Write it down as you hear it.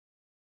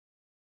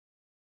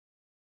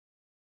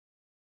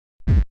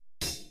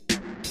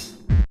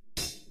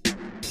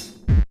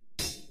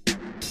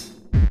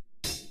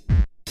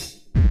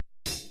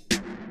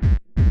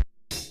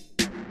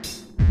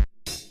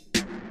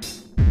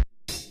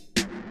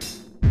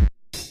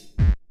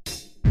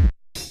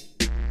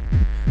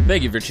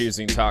Thank you for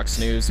choosing Talks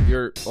News,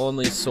 your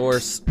only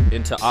source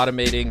into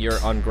automating your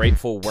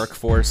ungrateful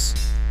workforce.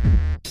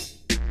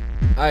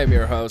 I am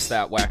your host,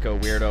 that wacko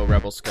weirdo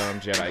rebel scum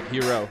Jedi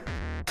hero.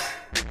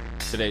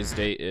 Today's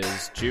date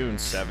is June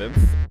 7th,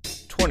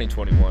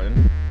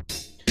 2021.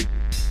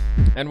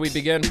 And we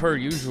begin per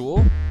usual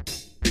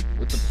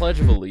with the Pledge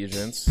of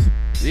Allegiance,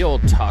 the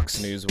old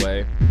Talks News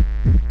way.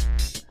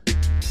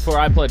 For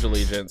I pledge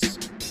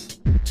allegiance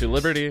to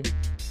liberty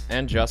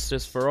and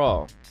justice for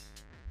all.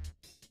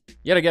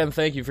 Yet again,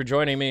 thank you for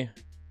joining me.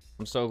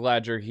 I'm so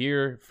glad you're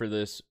here for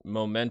this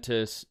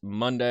momentous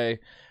Monday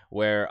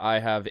where I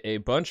have a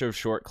bunch of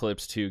short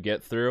clips to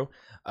get through.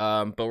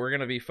 But we're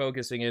going to be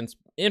focusing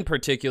in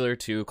particular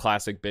to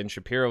classic Ben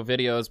Shapiro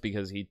videos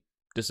because he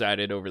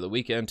decided over the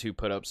weekend to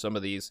put up some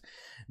of these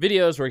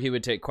videos where he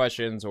would take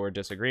questions or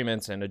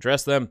disagreements and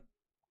address them.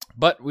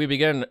 But we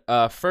begin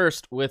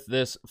first with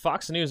this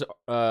Fox News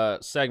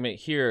segment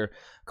here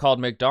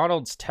called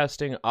McDonald's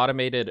Testing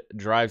Automated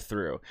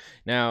Drive-Thru.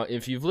 Now,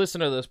 if you've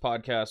listened to this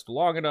podcast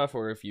long enough,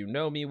 or if you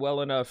know me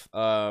well enough,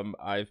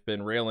 I've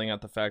been railing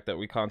at the fact that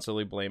we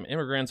constantly blame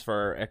immigrants for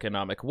our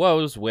economic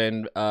woes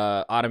when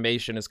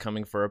automation is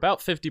coming for about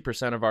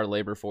 50% of our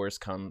labor force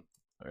come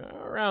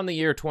around the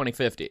year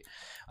 2050.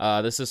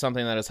 This is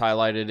something that is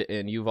highlighted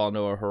in Yuval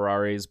Noah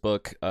Harari's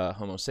book,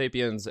 Homo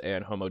Sapiens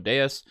and Homo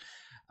Deus.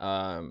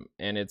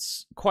 And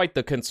it's quite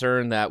the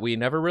concern that we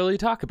never really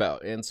talk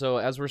about. And so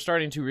as we're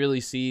starting to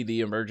really see the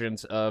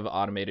emergence of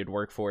automated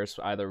workforce,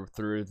 either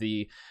through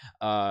the,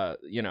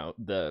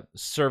 the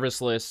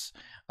serviceless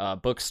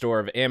bookstore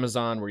of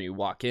Amazon, where you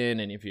walk in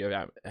and if you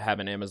have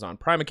an Amazon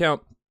Prime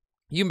account,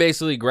 you can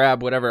basically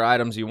grab whatever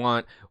items you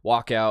want,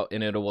 walk out,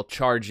 and it will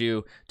charge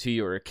you to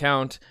your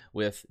account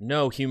with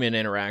no human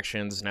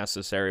interactions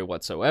necessary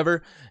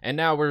whatsoever. And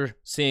now we're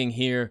seeing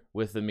here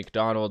with the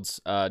McDonald's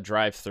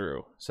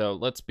drive-thru. So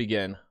let's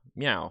begin.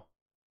 Meow.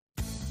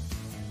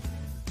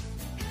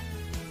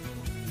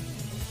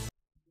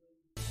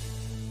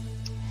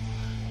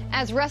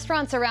 As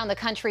restaurants around the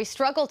country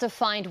struggle to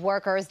find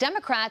workers,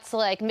 Democrats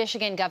like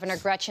Michigan Governor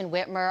Gretchen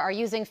Whitmer are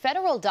using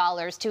federal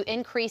dollars to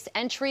increase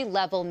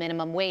entry-level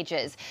minimum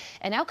wages.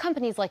 And now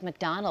companies like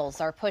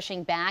McDonald's are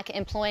pushing back,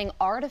 employing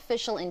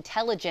artificial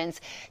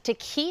intelligence to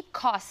keep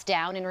costs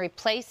down and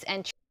replace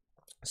entry.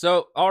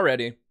 So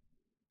already,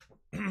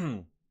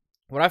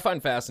 what I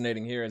find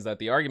fascinating here is that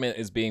the argument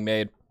is being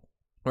made,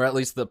 or at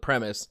least the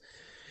premise,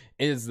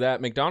 is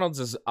that McDonald's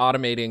is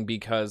automating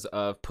because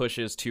of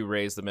pushes to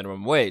raise the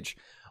minimum wage.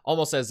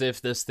 Almost as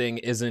if this thing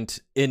isn't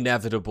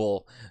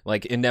inevitable,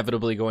 like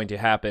inevitably going to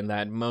happen,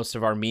 that most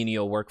of our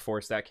menial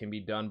workforce that can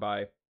be done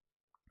by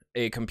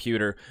a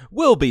computer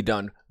will be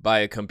done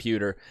by a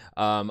computer.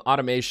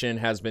 Automation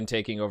has been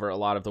taking over a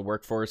lot of the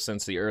workforce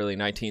since the early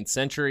 19th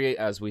century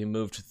as we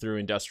moved through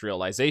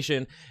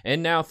industrialization.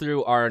 And now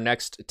through our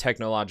next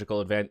technological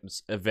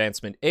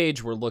advancement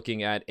age, we're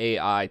looking at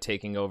AI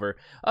taking over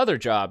other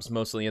jobs,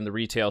 mostly in the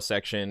retail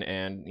section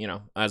and,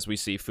 as we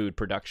see, food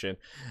production.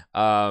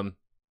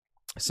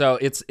 So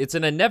it's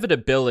an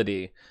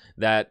inevitability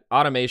that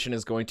automation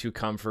is going to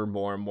come for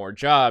more and more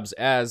jobs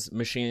as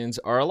machines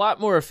are a lot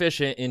more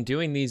efficient in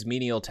doing these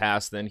menial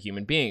tasks than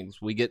human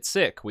beings. We get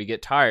sick, we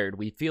get tired,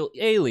 we feel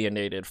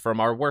alienated from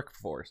our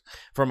workforce,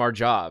 from our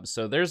jobs.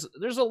 So there's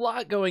a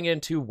lot going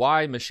into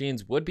why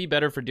machines would be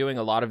better for doing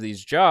a lot of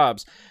these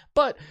jobs,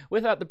 but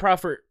without the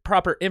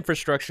proper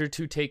infrastructure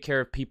to take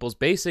care of people's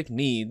basic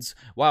needs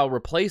while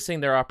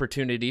replacing their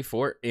opportunity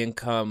for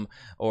income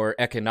or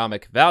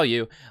economic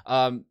value,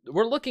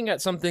 we're looking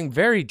at something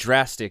very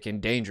drastic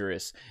and dangerous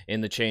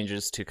in the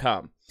changes to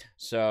come.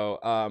 So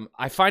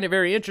I find it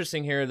very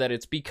interesting here that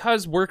it's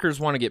because workers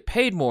want to get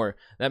paid more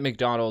that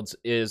McDonald's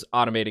is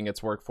automating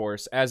its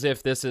workforce, as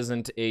if this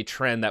isn't a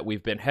trend that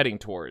we've been heading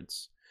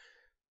towards.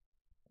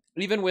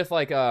 Even with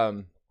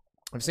I've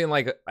seen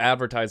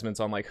advertisements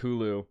on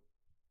Hulu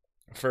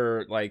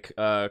for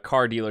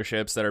car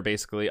dealerships that are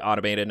basically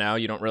automated now.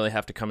 You don't really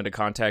have to come into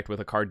contact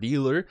with a car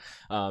dealer.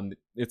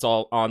 It's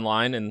all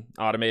online and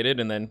automated,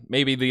 and then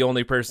maybe the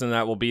only person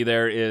that will be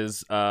there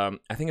is I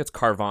think it's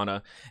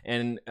Carvana,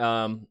 and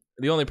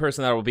the only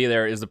person that will be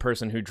there is the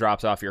person who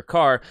drops off your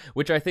car,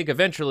 which I think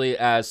eventually,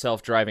 as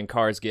self-driving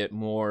cars get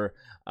more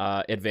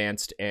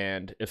advanced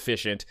and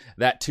efficient,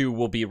 that too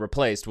will be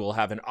replaced. We'll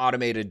have an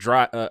automated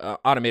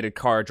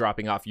car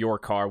dropping off your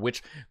car,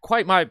 which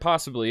quite might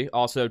possibly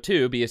also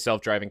too be a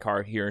self-driving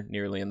car here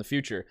nearly in the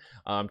future.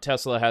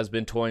 Tesla has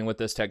been toying with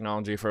this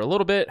technology for a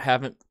little bit,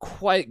 haven't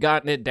quite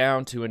gotten it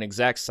down to an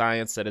exact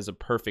science that is a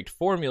perfect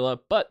formula,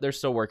 but they're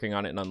still working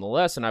on it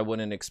nonetheless, and I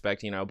wouldn't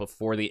expect,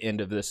 before the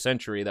end of this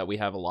century that we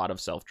have a lot of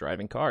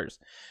self-driving cars.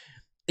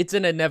 It's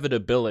an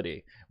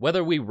inevitability.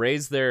 Whether we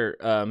raise their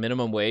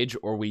minimum wage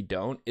or we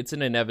don't, it's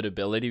an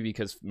inevitability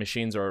because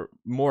machines are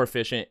more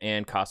efficient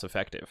and cost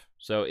effective.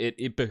 So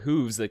it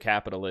behooves the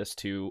capitalists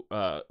to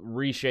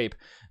reshape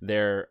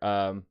their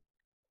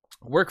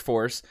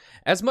workforce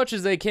as much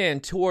as they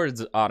can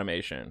towards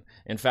automation.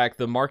 In fact,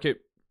 the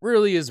market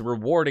really is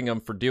rewarding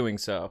them for doing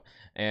so.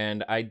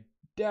 And I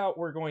doubt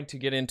we're going to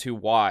get into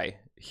why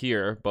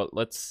here, but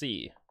let's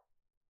see.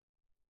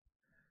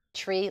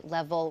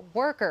 entry-level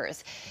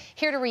workers.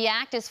 Here to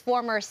react is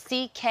former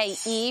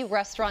CKE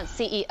restaurant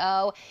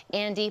CEO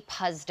Andy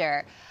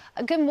Puzder.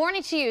 Good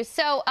morning to you.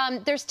 So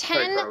there's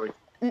 10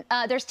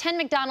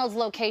 McDonald's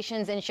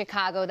locations in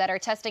Chicago that are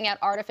testing out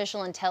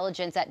artificial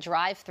intelligence at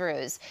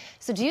drive-thrus.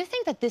 So do you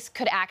think that this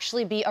could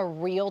actually be a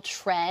real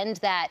trend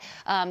that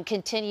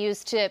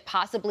continues to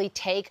possibly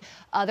take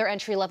other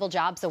entry-level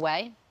jobs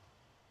away?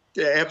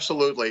 Yeah,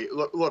 absolutely.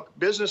 Look,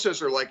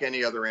 businesses are like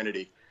any other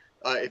entity.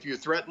 If you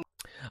threaten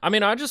I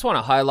mean, I just want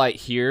to highlight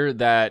here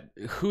that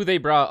who they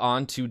brought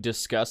on to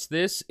discuss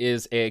this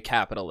is a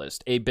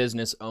capitalist, a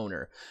business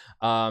owner.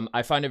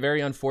 I find it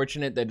very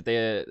unfortunate that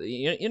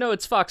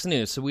it's Fox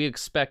News, so we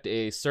expect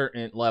a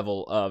certain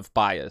level of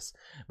bias.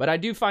 But I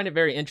do find it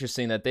very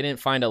interesting that they didn't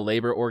find a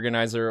labor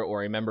organizer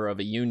or a member of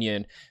a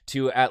union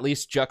to at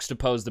least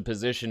juxtapose the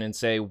position and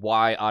say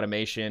why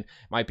automation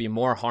might be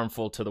more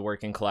harmful to the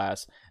working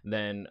class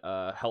than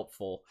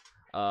helpful.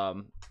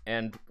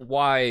 And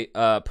why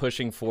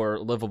pushing for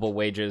livable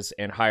wages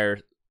and higher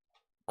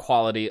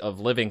quality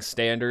of living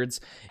standards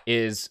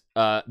is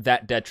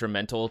that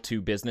detrimental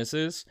to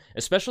businesses,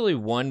 especially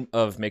one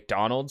of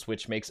McDonald's,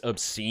 which makes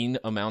obscene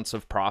amounts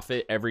of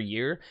profit every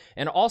year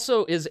and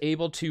also is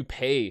able to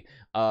pay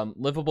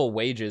livable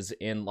wages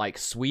in like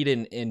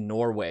Sweden and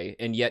Norway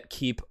and yet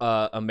keep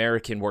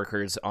American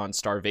workers on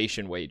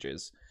starvation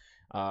wages.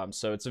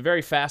 So it's a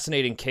very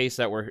fascinating case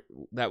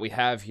that we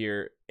have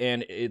here,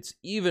 and it's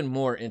even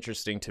more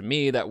interesting to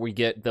me that we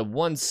get the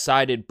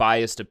one-sided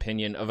biased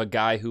opinion of a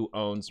guy who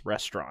owns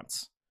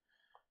restaurants.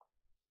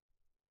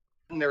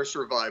 In their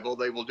survival,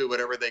 they will do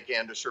whatever they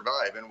can to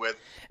survive,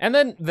 and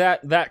then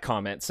that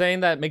comment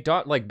saying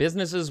that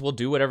businesses will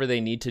do whatever they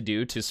need to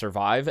do to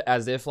survive,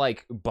 as if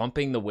like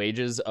bumping the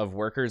wages of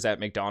workers at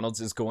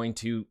McDonald's is going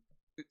to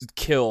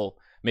kill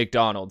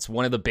McDonald's,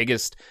 one of the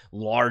biggest,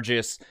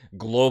 largest,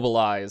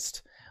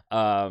 globalized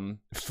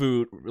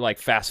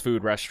fast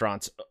food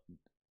restaurants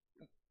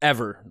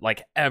ever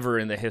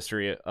in the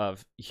history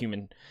of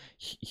human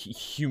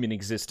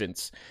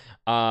existence.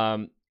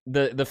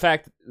 The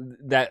fact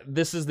that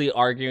this is the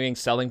arguing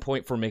selling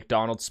point for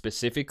McDonald's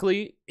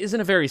specifically isn't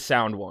a very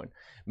sound one.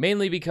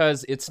 Mainly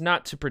because it's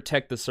not to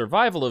protect the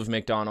survival of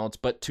McDonald's,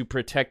 but to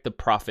protect the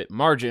profit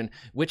margin,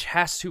 which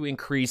has to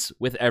increase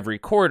with every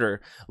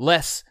quarter,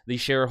 lest the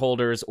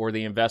shareholders or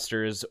the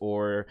investors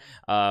or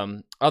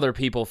other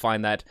people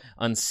find that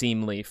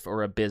unseemly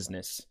for a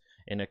business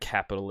in a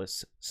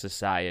capitalist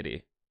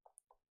society.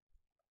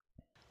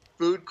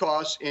 Food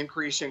costs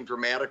increasing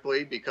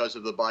dramatically because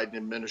of the Biden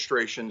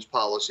administration's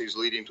policies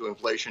leading to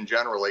inflation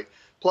generally.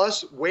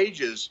 Plus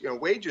wages.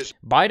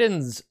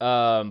 Biden's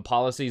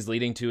policies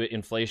leading to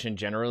inflation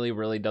generally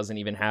really doesn't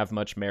even have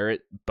much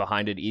merit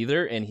behind it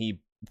either. And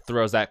he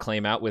throws that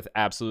claim out with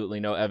absolutely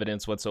no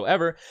evidence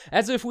whatsoever,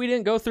 as if we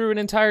didn't go through an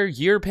entire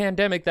year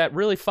pandemic that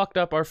really fucked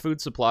up our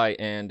food supply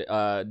and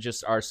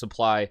just our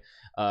supply,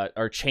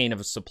 our chain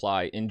of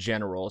supply in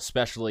general,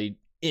 especially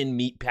in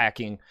meat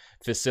packing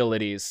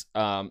facilities.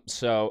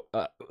 So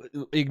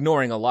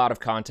ignoring a lot of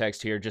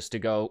context here just to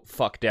go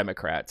fuck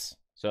Democrats.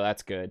 So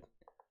that's good.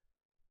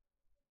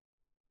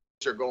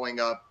 Are going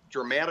up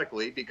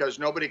dramatically because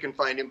nobody can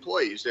find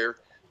employees.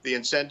 The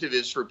incentive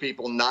is for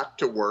people not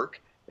to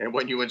work. And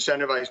when you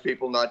incentivize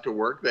people not to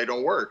work, they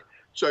don't work.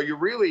 So you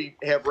really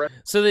have...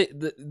 So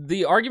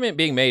the argument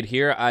being made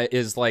here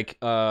is like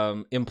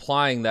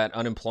implying that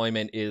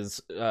unemployment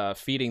is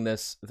feeding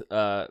this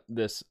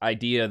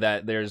idea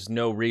that there's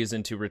no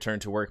reason to return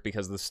to work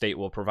because the state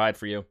will provide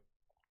for you.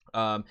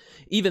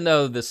 Even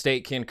though the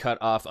state can cut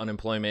off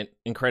unemployment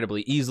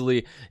incredibly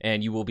easily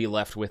and you will be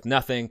left with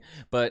nothing.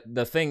 But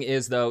the thing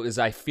is, though, is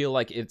I feel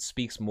like it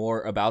speaks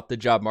more about the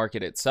job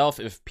market itself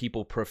if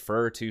people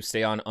prefer to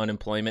stay on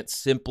unemployment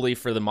simply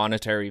for the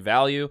monetary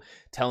value,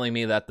 telling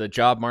me that the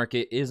job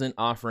market isn't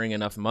offering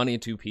enough money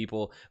to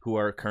people who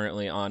are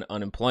currently on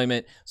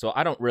unemployment. So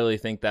I don't really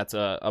think that's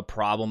a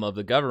problem of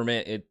the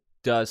government. It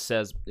does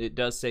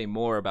say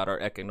more about our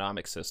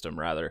economic system,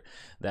 rather,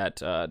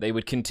 that they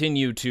would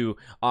continue to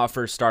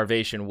offer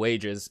starvation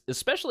wages,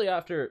 especially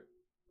after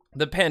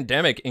the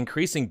pandemic,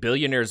 increasing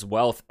billionaires'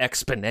 wealth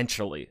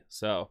exponentially.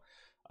 So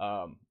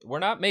we're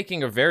not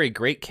making a very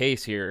great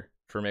case here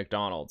for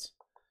McDonald's.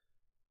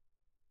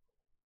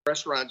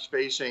 Restaurants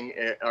facing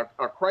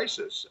a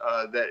crisis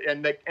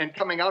and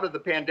coming out of the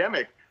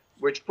pandemic,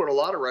 which put a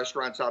lot of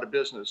restaurants out of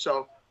business.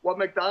 So what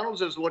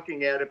McDonald's is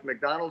looking at, if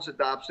McDonald's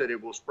adopts it,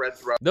 it will spread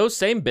throughout. Those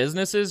same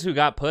businesses who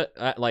got put,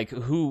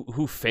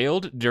 who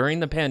failed during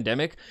the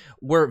pandemic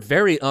were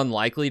very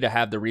unlikely to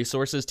have the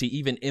resources to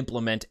even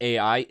implement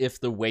AI if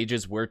the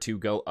wages were to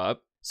go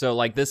up. So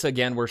like this,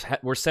 again,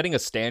 we're setting a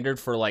standard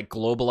for like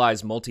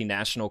globalized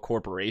multinational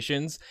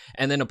corporations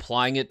and then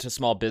applying it to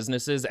small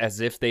businesses as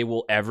if they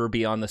will ever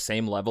be on the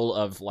same level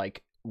of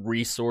like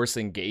resource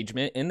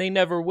engagement, and they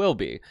never will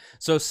be.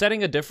 So setting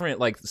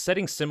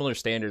similar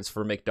standards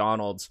for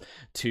McDonald's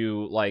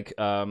to like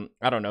I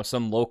don't know,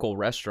 some local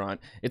restaurant,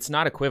 it's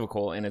not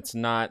equivocal, and it's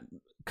not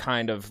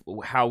kind of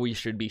how we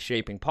should be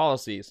shaping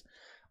policies,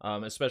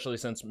 especially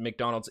since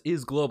McDonald's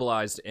is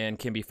globalized and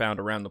can be found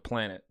around the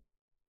planet.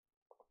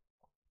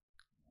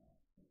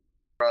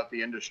 throughout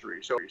the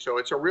industry. So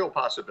it's a real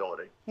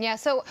possibility. Yeah.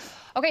 So,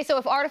 okay. So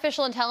if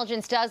artificial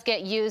intelligence does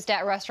get used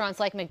at restaurants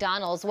like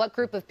McDonald's, what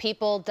group of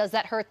people does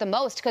that hurt the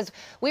most? Because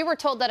we were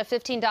told that a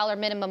 $15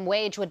 minimum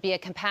wage would be a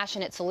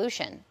compassionate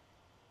solution.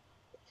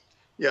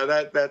 Yeah,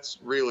 that's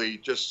really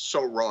just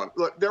so wrong.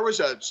 Look, there was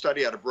a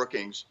study out of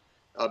Brookings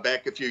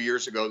back a few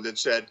years ago that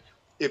said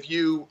if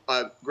you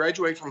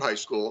graduate from high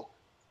school,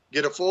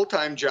 get a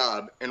full-time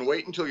job, and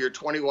wait until you're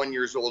 21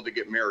 years old to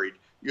get married,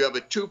 you have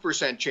a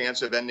 2%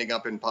 chance of ending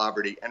up in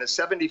poverty and a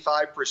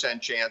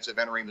 75% chance of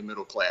entering the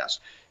middle class.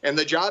 And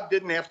the job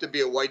didn't have to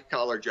be a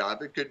white-collar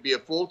job. It could be a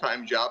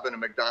full-time job in a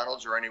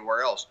McDonald's or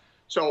anywhere else.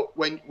 So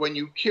when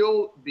you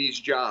kill these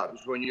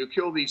jobs, when you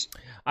kill these...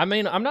 I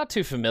mean, I'm not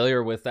too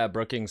familiar with that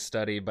Brookings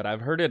study, but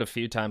I've heard it a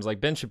few times.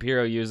 Like Ben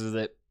Shapiro uses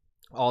it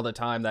all the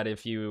time, that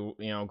if you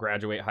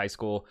graduate high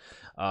school,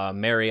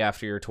 marry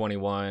after you're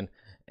 21,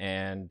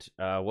 and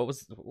what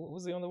was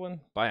the other one?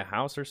 Buy a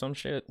house or some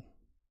shit.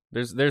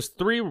 There's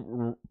three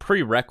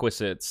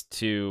prerequisites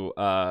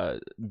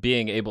to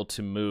being able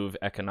to move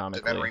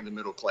economically. Entering the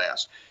middle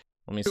class.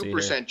 Let me see here.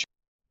 2%.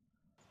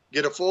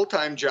 Get a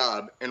full-time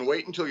job and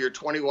wait until you're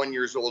 21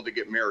 years old to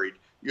get married.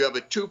 You have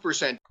a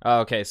 2%.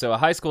 Okay, so a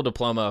high school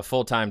diploma, a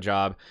full-time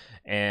job,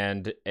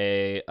 and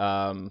a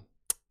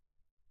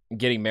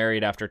getting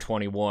married after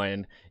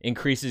 21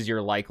 increases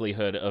your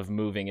likelihood of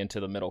moving into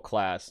the middle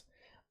class.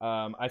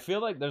 I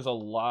feel like there's a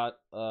lot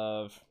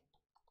of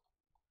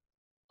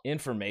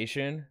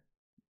information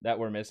that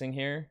we're missing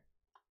here.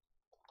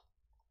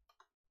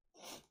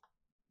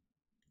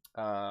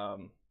 Let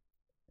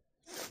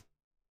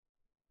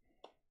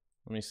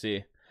me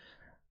see.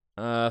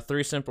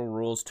 3 simple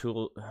rules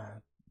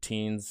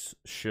teens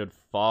should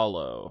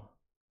follow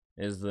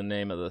is the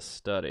name of the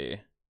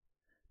study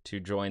to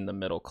join the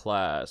middle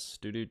class.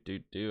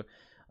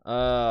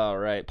 All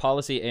right.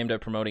 Policy aimed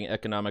at promoting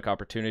economic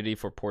opportunity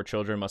for poor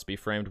children must be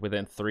framed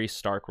within 3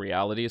 stark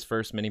realities.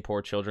 First, many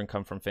poor children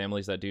come from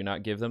families that do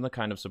not give them the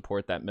kind of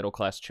support that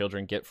middle-class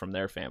children get from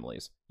their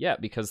families. Yeah,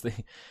 because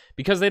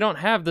they don't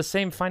have the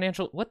same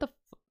financial...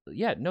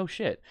 Yeah, no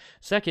shit.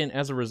 Second,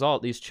 as a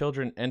result, these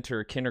children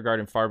enter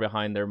kindergarten far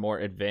behind their more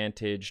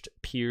advantaged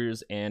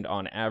peers and,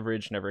 on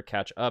average, never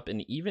catch up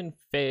and even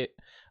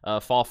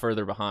fall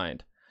further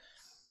behind.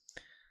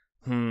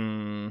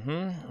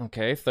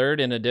 Okay. Third,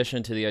 in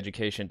addition to the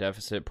education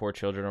deficit, poor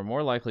children are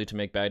more likely to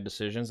make bad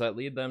decisions that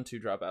lead them to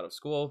drop out of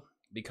school,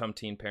 become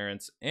teen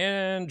parents,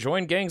 and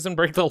join gangs and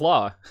break the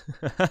law.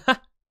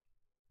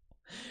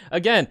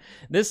 Again,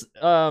 this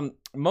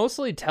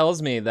mostly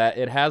tells me that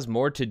it has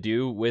more to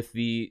do with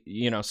the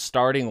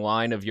starting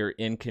line of your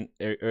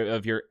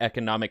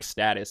economic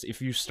status.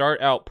 If you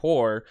start out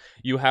poor,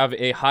 you have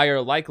a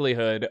higher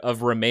likelihood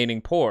of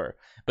remaining poor.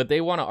 But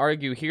they want to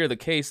argue here the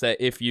case that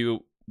if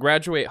you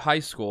graduate high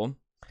school,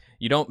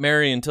 you don't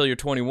marry until you're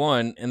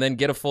 21, and then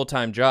get a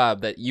full-time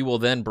job, that you will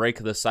then break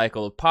the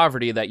cycle of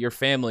poverty that your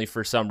family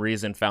for some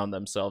reason found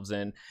themselves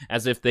in,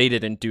 as if they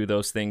didn't do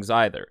those things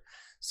either.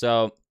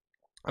 So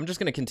I'm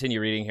just going to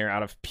continue reading here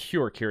out of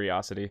pure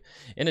curiosity.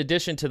 In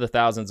addition to the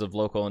thousands of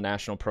local and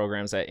national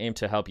programs that aim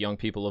to help young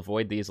people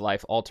avoid these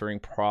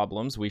life-altering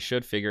problems, we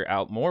should figure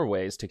out more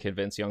ways to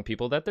convince young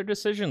people that their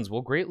decisions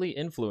will greatly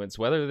influence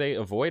whether they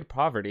avoid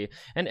poverty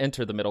and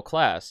enter the middle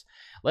class.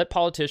 Let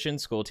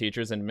politicians, school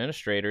teachers,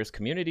 administrators,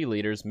 community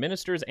leaders,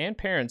 ministers, and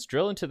parents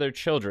drill into their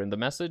children the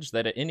message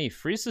that in any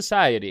free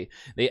society,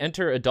 they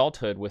enter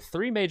adulthood with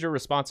 3 major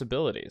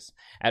responsibilities.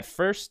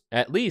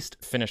 At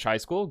least finish high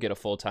school, get a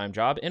full-time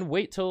job, and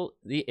wait till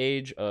the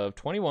age of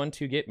 21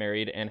 to get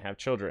married and have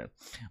children.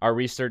 Our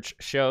research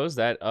shows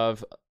that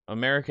of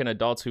American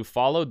adults who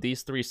followed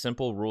these 3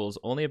 simple rules,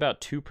 only about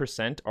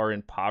 2% are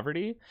in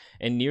poverty,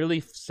 and nearly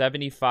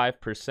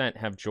 75%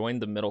 have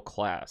joined the middle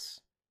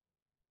class.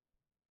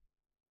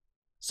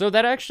 So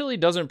that actually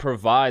doesn't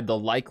provide the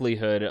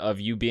likelihood of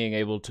you being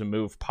able to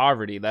move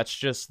poverty. That's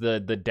just the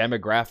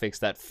demographics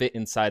that fit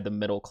inside the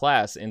middle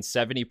class. And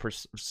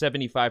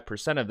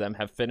 75% of them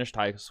have finished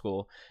high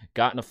school,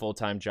 gotten a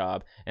full-time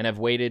job, and have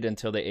waited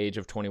until the age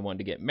of 21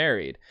 to get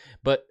married.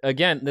 But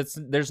again,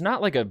 there's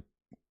not like a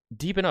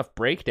deep enough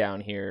breakdown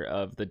here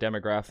of the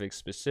demographics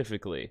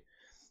specifically.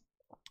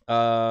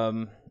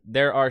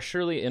 There are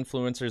surely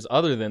influencers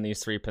other than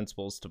these 3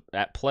 principles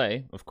at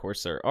play. Of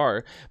course there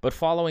are, but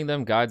following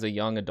them guides a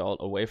young adult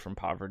away from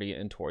poverty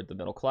and toward the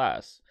middle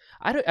class.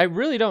 I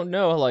really don't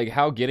know like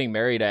how getting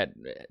married at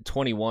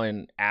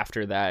 21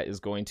 after that is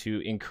going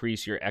to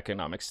increase your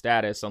economic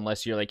status,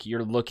 unless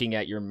you're looking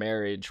at your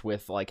marriage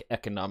with like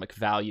economic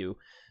value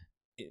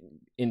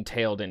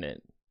entailed in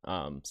it.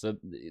 So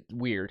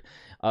weird.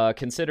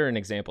 Consider an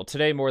example.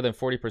 Today, more than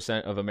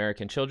 40% of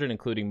American children,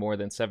 including more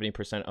than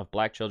 70% of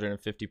Black children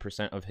and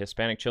 50% of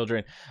Hispanic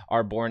children,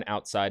 are born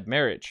outside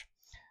marriage.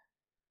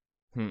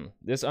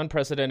 This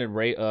unprecedented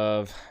rate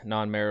of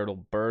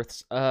non-marital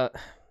births.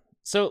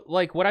 So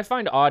like what I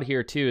find odd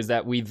here too is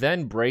that we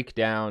then break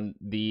down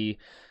the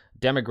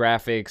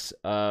demographics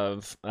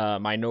of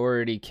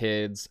minority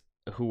kids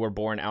who were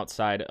born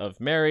outside of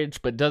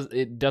marriage, but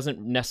it doesn't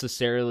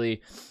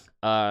necessarily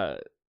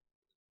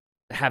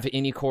have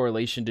any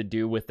correlation to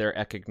do with their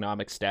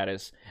economic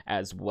status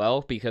as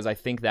well, because I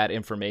think that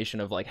information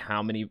of like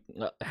how many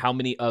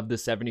of the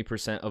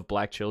 70% of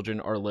Black children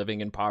are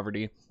living in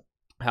poverty,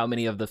 how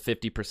many of the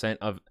 50%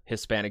 of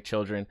Hispanic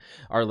children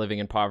are living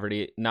in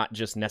poverty, not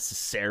just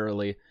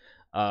necessarily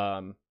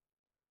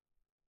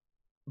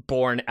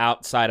born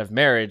outside of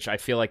marriage. I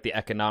feel like the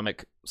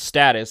economic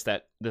status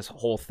that this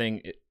whole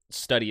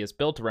study is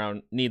built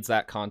around needs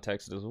that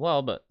context as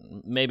well, but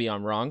maybe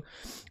I'm wrong.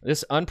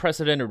 This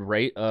unprecedented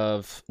rate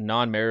of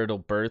non-marital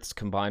births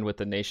combined with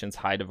the nation's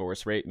high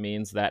divorce rate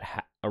means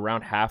that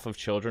around half of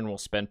children will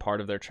spend part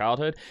of their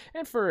childhood,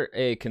 and for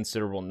a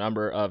considerable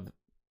number of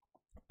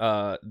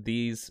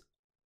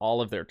all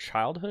of their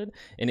childhood,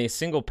 in a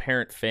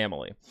single-parent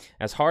family.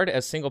 As hard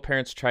as single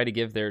parents try to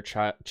give their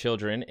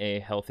children a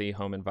healthy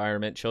home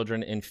environment,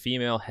 children in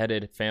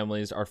female-headed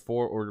families are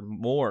 4 or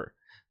more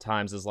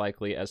times as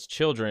likely as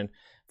children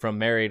from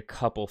married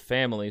couple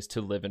families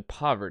to live in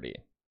poverty.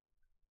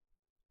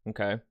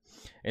 Okay.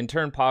 In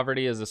turn,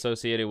 poverty is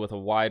associated with a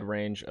wide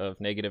range of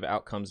negative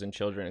outcomes in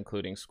children,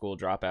 including school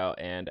dropout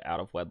and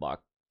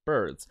out-of-wedlock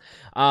births.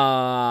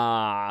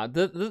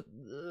 The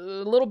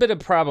little bit of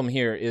problem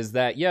here is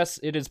that,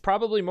 yes, it is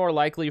probably more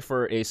likely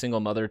for a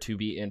single mother to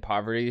be in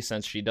poverty,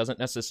 since she doesn't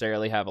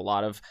necessarily have a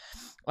lot of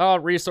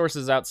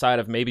resources outside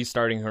of maybe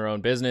starting her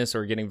own business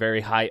or getting very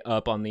high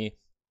up on the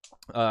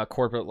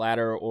corporate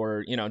ladder,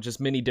 or just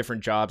many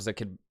different jobs that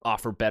could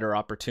offer better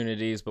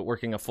opportunities. But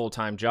working a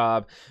full-time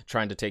job,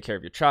 trying to take care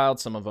of your child,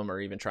 some of them are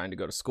even trying to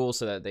go to school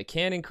so that they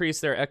can increase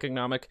their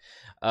economic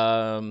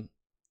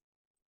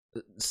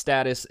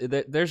status.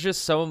 There's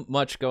just so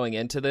much going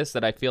into this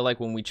that I feel like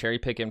when we cherry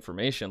pick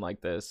information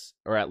like this,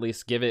 or at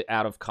least give it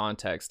out of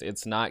context,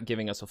 it's not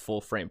giving us a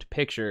full framed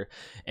picture,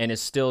 and is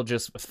still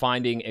just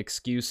finding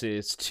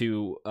excuses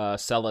to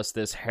sell us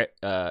this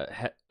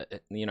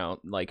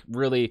like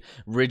really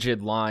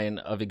rigid line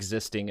of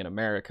existing in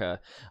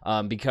America,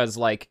 because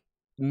like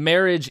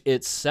marriage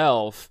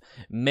itself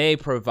may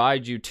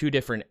provide you 2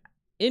 different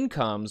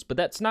incomes, but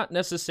that's not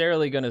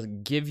necessarily going to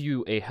give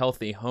you a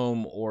healthy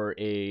home or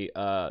a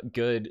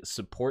good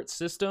support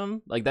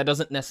system. Like, that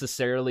doesn't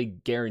necessarily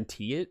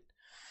guarantee it.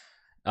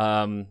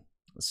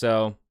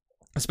 So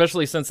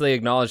especially since they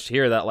acknowledged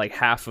here that like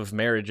half of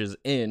marriages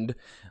end,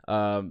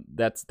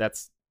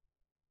 that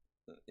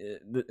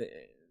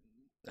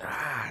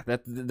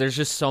there's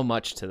just so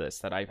much to this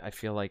that I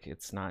feel like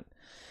it's not.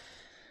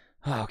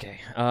 Okay.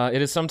 It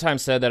is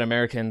sometimes said that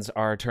Americans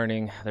are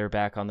turning their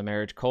back on the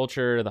marriage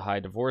culture. The high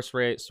divorce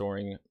rate,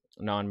 soaring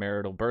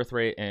non-marital birth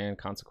rate, and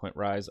consequent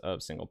rise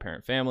of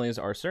single-parent families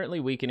are certainly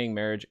weakening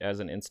marriage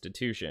as an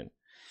institution.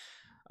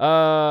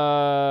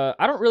 I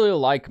don't really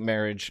like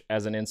marriage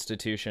as an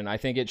institution. I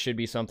think it should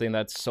be something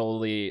that's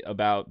solely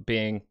about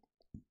being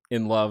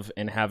in love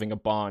and having a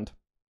bond.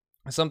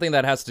 Something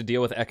that has to deal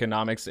with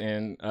economics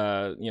and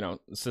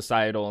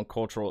societal and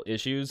cultural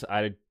issues.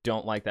 I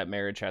don't like that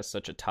marriage has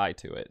such a tie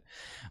to it.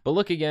 But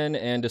look again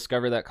and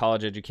discover that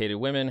college-educated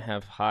women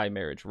have high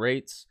marriage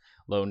rates,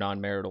 low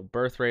non-marital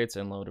birth rates,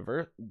 and low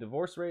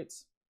divorce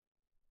rates.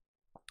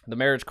 The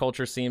marriage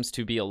culture seems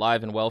to be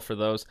alive and well for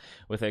those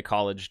with a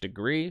college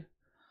degree.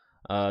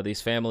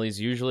 These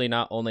families usually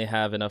not only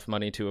have enough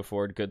money to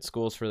afford good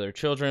schools for their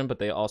children, but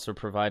they also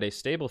provide a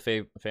stable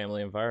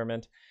family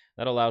environment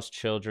that allows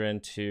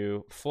children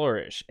to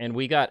flourish. And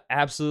we got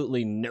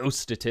absolutely no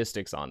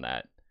statistics on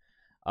that.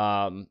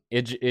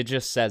 It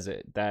just says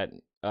it, that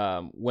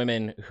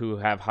women who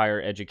have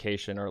higher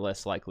education are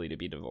less likely to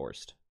be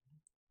divorced.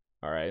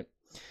 All right.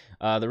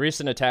 The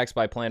recent attacks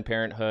by Planned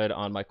Parenthood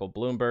on Michael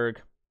Bloomberg,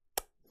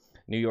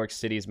 New York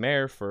City's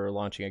mayor, for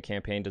launching a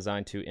campaign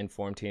designed to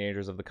inform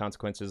teenagers of the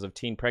consequences of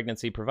teen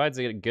pregnancy, provides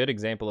a good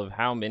example of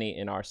how many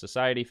in our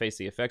society face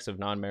the effects of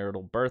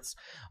non-marital births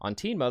on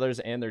teen mothers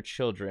and their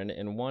children.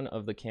 In one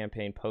of the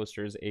campaign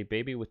posters, a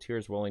baby with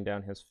tears rolling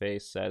down his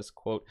face says,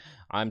 quote,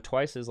 "I'm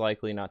twice as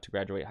likely not to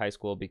graduate high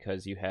school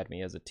because you had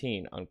me as a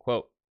teen,"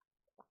 unquote.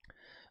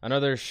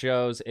 Another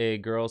shows a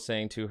girl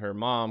saying to her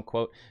mom,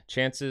 quote,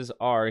 "Chances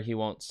are he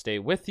won't stay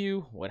with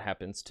you. What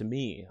happens to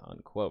me?"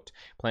 unquote.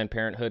 Planned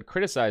Parenthood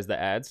criticized the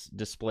ads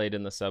displayed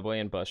in the subway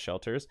and bus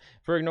shelters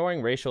for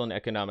ignoring racial and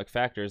economic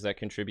factors that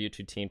contribute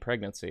to teen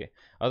pregnancy.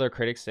 Other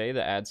critics say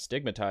the ads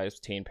stigmatize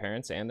teen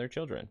parents and their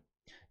children.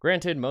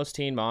 Granted, most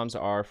teen moms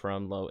are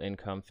from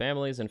low-income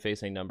families and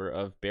face a number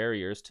of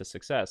barriers to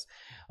success.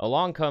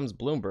 Along comes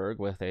Bloomberg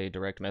with a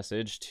direct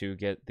message to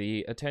get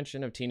the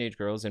attention of teenage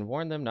girls and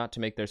warn them not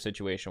to make their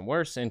situation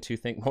worse and to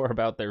think more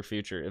about their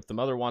future. If the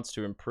mother wants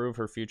to improve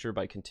her future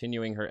by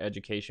continuing her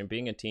education,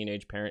 being a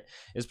teenage parent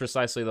is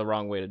precisely the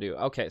wrong way to do.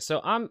 Okay, so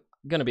I'm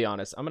going to be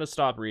honest. I'm going to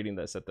stop reading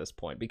this at this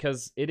point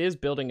because it is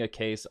building a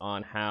case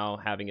on how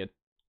having a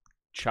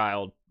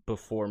child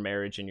before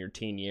marriage in your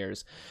teen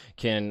years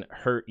can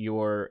hurt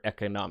your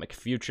economic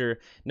future.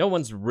 No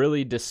one's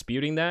really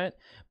disputing that,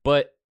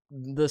 but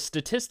the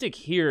statistic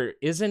here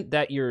isn't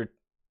that you're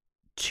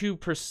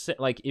 2%,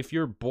 like if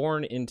you're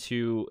born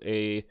into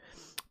a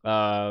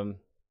or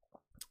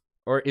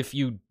if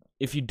you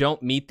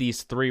don't meet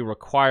these 3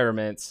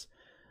 requirements,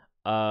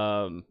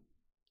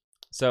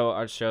 So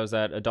it shows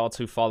that adults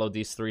who follow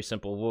these 3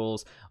 simple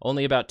rules,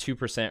 only about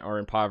 2% are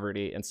in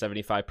poverty and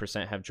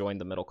 75% have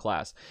joined the middle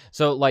class.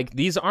 So like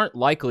these aren't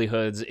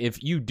likelihoods.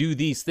 If you do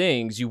these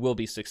things, you will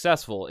be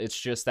successful. It's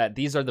just that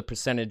these are the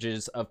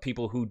percentages of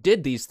people who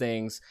did these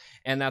things,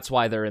 and that's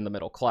why they're in the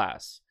middle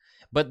class.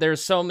 But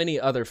there's so many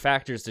other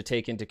factors to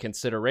take into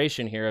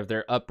consideration here of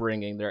their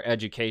upbringing, their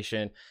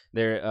education,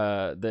 their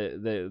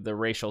the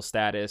racial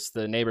status,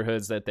 the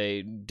neighborhoods that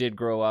they did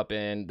grow up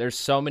in. There's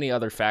so many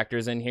other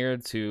factors in here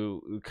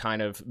to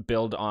kind of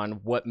build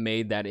on what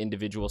made that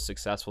individual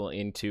successful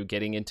into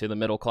getting into the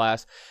middle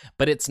class.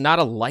 But it's not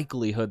a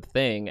likelihood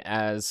thing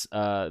as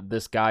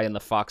this guy in the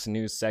Fox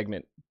News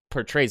segment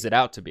portrays it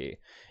out to be.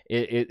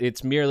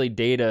 It's merely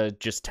data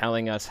just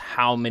telling us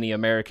how many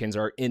Americans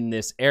are in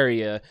this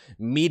area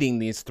meeting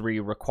these 3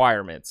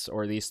 requirements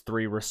or these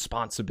 3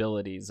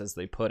 responsibilities, as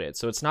they put it.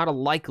 So it's not a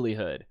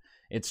likelihood.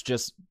 It's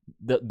just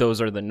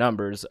those are the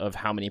numbers of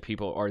how many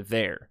people are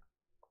there.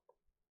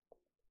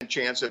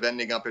 Chance of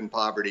ending up in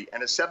poverty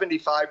and a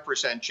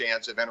 75%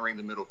 chance of entering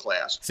the middle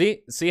class.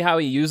 See how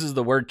he uses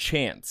the word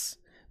chance.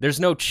 There's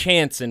no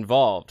chance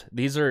involved.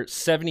 These are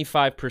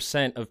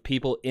 75% of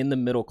people in the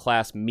middle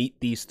class meet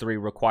these 3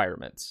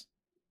 requirements.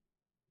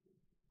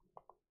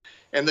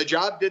 And the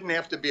job didn't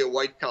have to be a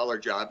white-collar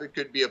job. It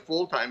could be a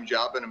full-time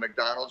job in a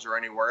McDonald's or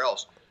anywhere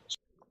else.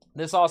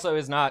 This also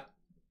is not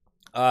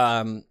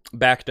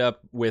backed up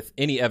with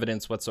any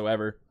evidence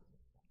whatsoever,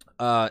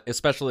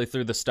 especially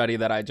through the study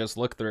that I just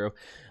looked through.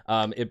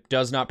 It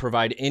does not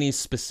provide any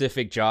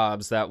specific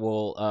jobs that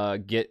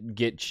will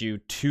get you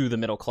to the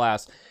middle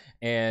class.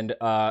 And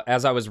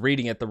as I was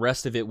reading it, the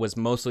rest of it was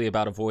mostly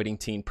about avoiding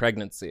teen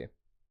pregnancy.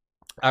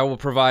 I will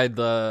provide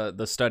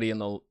the study in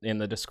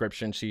the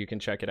description so you can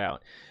check it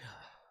out.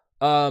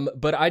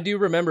 But I do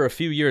remember a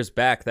few years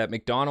back that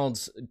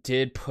McDonald's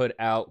did put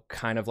out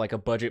kind of like a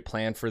budget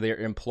plan for their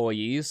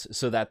employees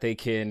so that they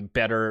can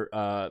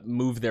better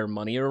move their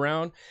money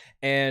around.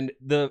 And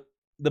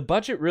the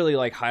budget really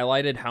like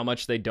highlighted how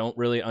much they don't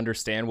really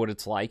understand what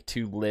it's like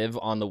to live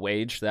on the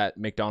wage that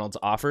McDonald's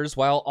offers,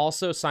 while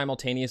also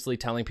simultaneously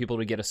telling people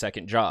to get a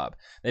second job.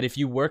 That if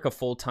you work a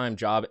full-time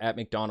job at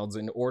McDonald's,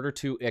 in order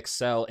to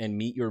excel and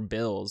meet your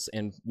bills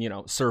and,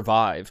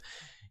 survive,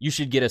 you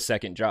should get a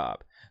second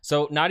job.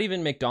 So not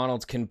even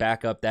McDonald's can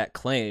back up that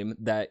claim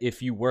that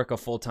if you work a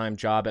full-time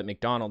job at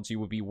McDonald's, you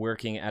would be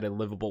working at a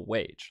livable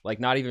wage. Like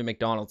not even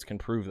McDonald's can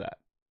prove that.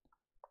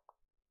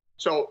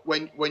 So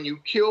when you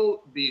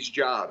kill these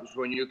jobs,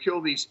 when you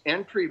kill these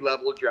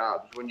entry-level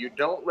jobs, when you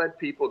don't let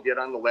people get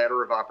on the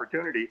ladder of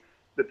opportunity,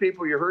 the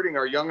people you're hurting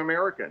are young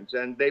Americans,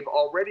 and they've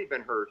already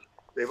been hurt.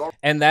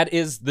 And that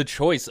is the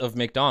choice of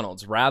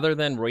McDonald's. Rather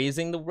than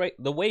raising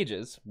the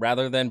wages,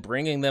 rather than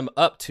bringing them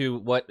up to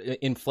what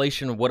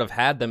inflation would have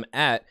had them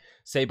at,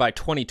 say by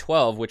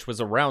 2012, which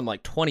was around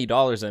like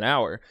 $20 an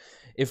hour,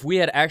 if we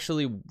had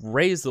actually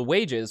raised the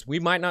wages, we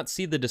might not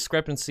see the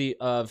discrepancy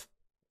of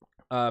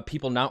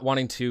people not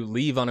wanting to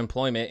leave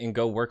unemployment and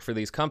go work for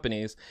these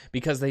companies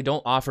because they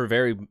don't offer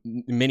very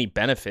many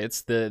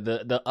benefits.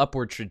 The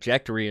upward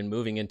trajectory in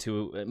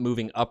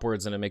moving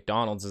upwards in a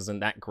McDonald's isn't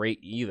that great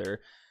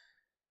either.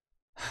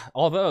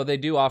 Although they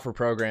do offer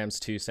programs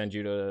to send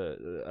you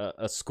to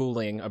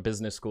a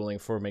business schooling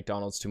for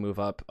McDonald's to move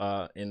up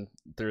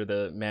through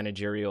the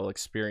managerial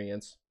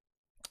experience.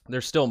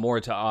 There's still more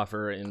to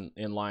offer in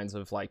lines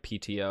of like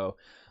PTO,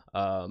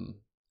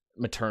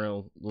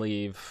 maternal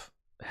leave,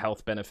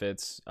 health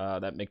benefits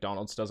that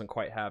McDonald's doesn't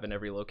quite have in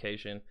every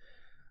location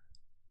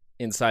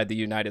inside the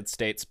United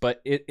States.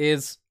 But it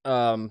is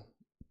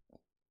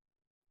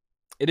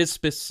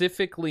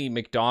specifically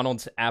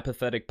McDonald's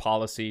apathetic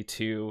policy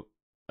to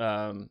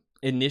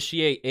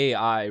initiate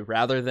AI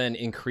rather than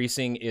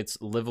increasing its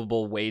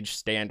livable wage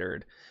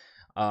standard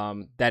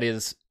that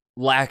is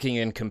lacking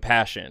in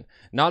compassion,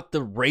 not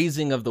the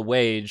raising of the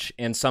wage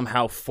and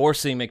somehow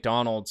forcing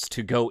McDonald's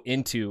to go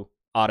into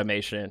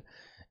automation.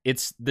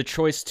 It's the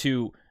choice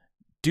to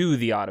do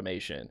the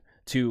automation,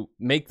 to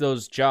make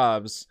those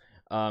jobs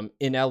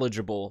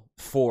ineligible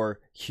for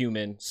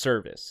human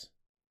service.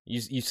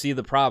 You see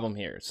the problem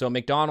here. So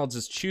McDonald's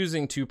is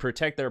choosing to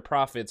protect their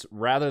profits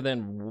rather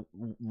than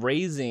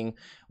raising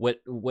what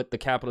the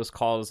capitalist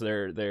calls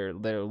their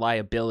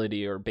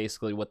liability, or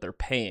basically what they're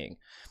paying,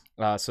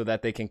 so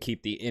that they can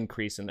keep the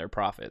increase in their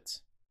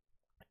profits.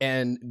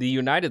 And the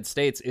United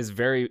States is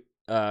very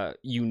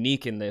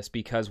unique in this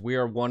because we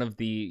are one of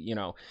the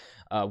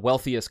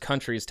wealthiest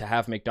countries to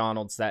have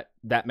McDonald's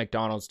that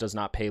McDonald's does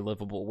not pay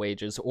livable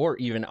wages or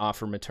even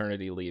offer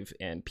maternity leave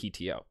and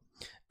PTO.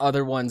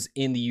 Other ones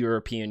in the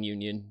European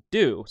Union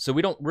do. So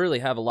we don't really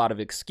have a lot of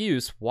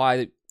excuse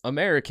why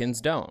Americans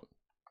don't.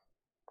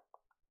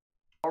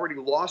 Already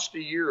lost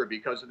a year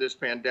because of this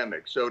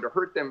pandemic. So to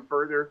hurt them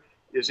further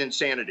is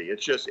insanity.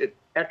 It's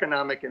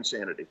economic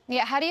insanity.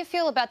 Yeah. How do you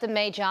feel about the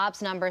May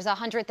jobs numbers?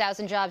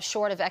 100,000 jobs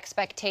short of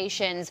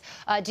expectations.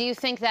 Do you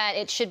think that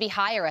it should be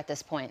higher at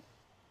this point?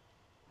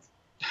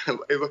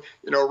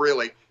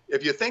 Really,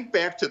 if you think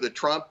back to the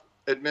Trump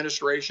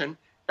administration,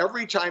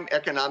 every time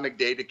economic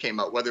data came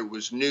out, whether it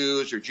was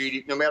news or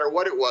GDP, no matter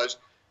what it was,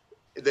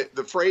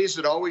 the phrase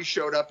that always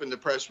showed up in the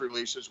press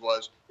releases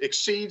was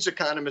exceeds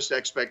economist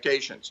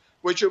expectations,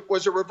 which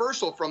was a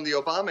reversal from the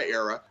Obama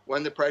era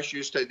when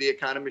the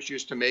economists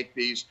used to make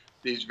these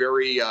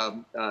very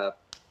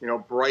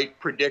bright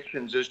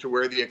predictions as to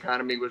where the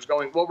economy was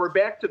going. Well, we're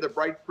back to the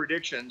bright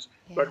predictions,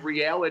 but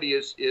reality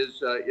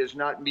is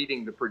not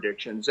meeting the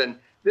predictions, and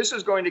this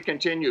is going to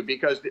continue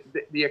because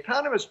the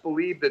economists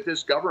believe that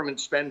this government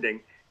spending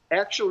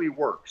actually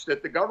works,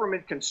 that the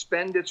government can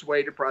spend its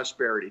way to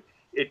prosperity.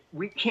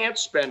 We can't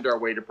spend our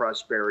way to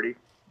prosperity.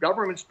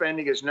 Government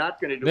spending is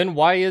not going to do. Then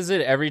why is it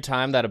every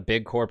time that a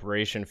big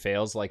corporation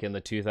fails, like in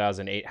the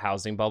 2008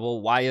 housing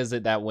bubble, why is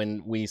it that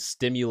when we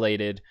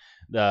stimulated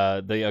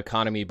the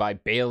economy by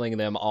bailing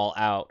them all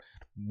out,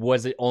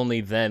 was it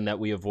only then that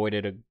we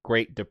avoided a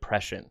Great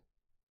Depression?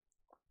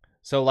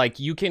 So, like,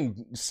 you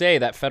can say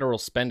that federal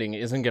spending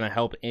isn't going to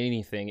help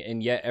anything,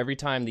 and yet every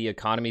time the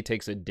economy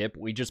takes a dip,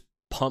 we just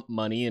pump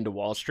money into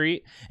Wall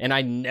Street, and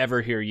I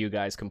never hear you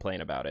guys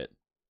complain about it.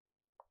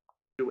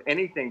 Do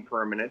anything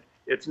permanent.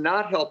 It's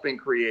not helping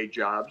create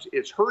jobs.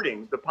 It's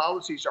hurting. The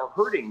policies are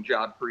hurting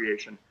job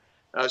creation.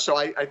 So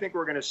I think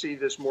we're going to see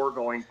this more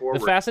going forward.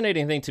 The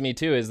fascinating thing to me,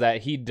 too, is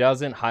that he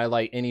doesn't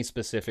highlight any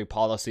specific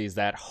policies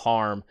that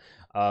harm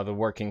the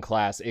working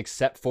class,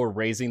 except for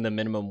raising the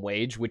minimum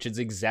wage, which is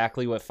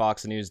exactly what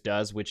Fox News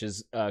does, which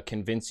is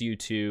convince you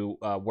to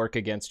work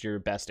against your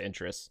best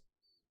interests.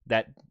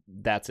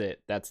 That's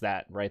it. That's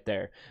that right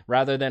there.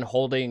 Rather than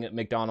holding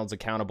McDonald's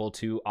accountable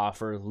to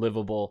offer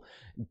livable,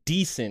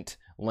 decent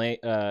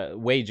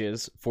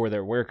wages for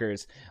their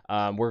workers,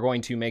 we're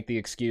going to make the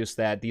excuse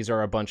that these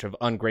are a bunch of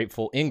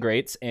ungrateful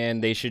ingrates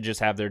and they should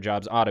just have their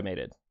jobs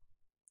automated.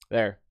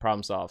 There,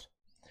 problem solved.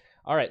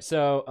 All right,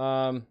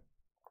 so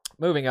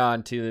moving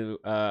on to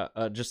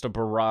just a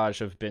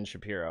barrage of Ben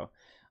Shapiro.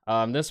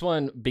 This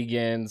one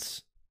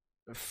begins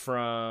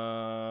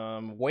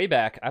from way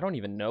back. I don't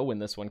even know when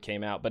this one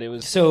came out, but it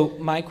was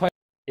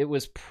it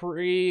was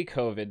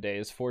pre-COVID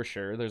days for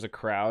sure. There's a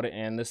crowd,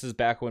 and this is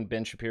back when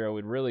Ben Shapiro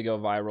would really go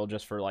viral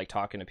just for like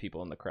talking to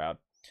people in the crowd.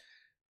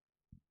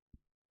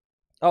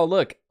 Oh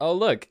look,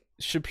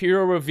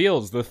 Shapiro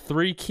reveals the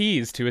 3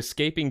 keys to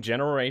escaping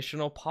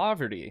generational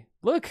poverty.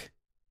 Look.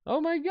 Oh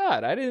my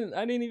God, I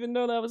didn't even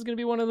know that was going to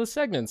be one of the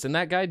segments, and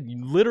that guy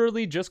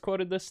literally just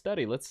quoted this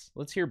study. Let's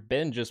hear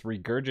Ben just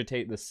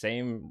regurgitate the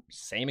same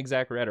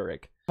exact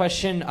rhetoric.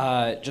 Question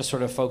just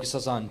sort of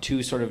focuses on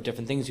 2 sort of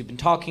different things we've been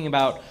talking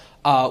about.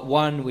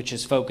 One, which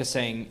is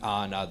focusing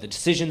on the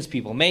decisions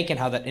people make and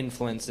how that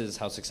influences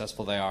how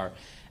successful they are.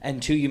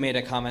 And 2, you made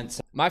a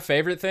comment. My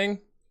favorite thing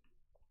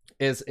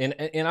is, and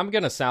I'm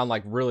going to sound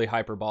like really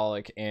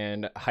hyperbolic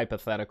and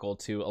hypothetical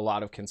to a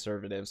lot of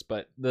conservatives,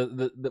 but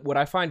the what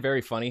I find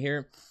very funny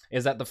here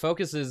is that the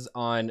focus is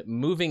on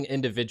moving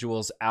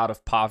individuals out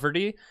of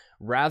poverty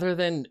rather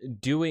than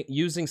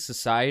using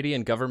society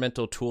and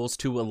governmental tools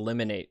to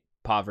eliminate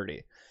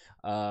poverty.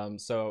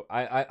 So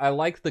I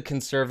like the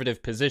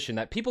conservative position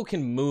that people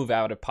can move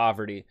out of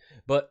poverty,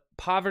 but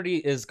poverty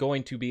is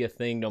going to be a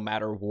thing no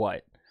matter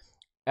what.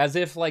 As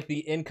if like the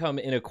income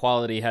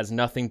inequality has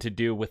nothing to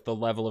do with the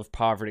level of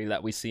poverty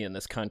that we see in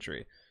this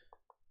country.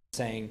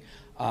 Saying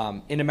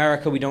in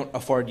America, we don't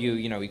afford you,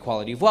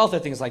 equality of wealth or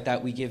things like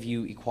that. We give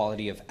you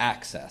equality of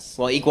access.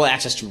 Well, equal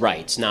access to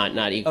rights, not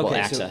equal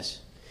access.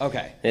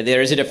 Okay.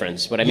 There is a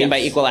difference. What I mean by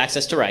equal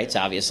access to rights,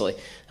 obviously,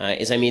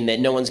 is I mean that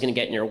no one's going to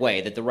get in your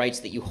way, that the rights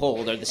that you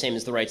hold are the same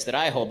as the rights that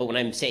I hold. But when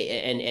I'm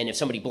saying, and if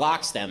somebody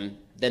blocks them,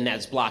 then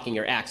that's blocking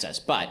your access.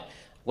 But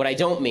what I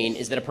don't mean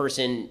is that a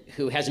person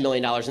who has $1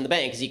 million in the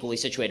bank is equally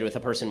situated with a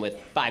person with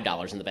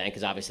 $5 in the bank,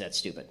 because obviously that's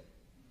stupid.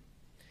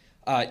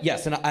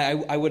 Yes, and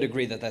I would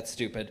agree that that's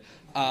stupid.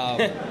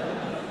 Good,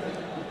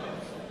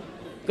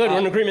 we're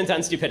in agreement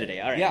on stupidity.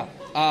 All right.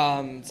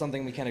 Yeah,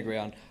 something we can agree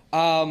on.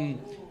 I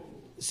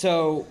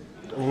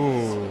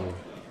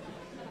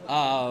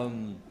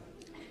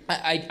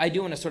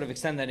do want to sort of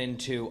extend that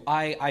into,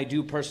 I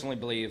do personally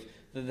believe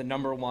that the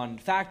number one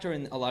factor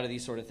in a lot of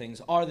these sort of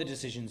things are the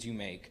decisions you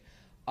make.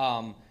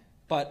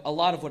 But a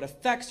lot of what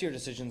affects your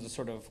decisions is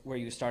sort of where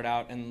you start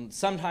out, and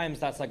sometimes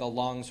that's like a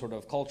long sort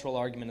of cultural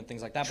argument and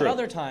things like that. True. But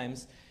other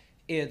times,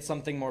 it's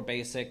something more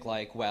basic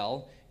like,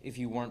 well, if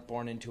you weren't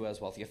born into as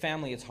wealthy a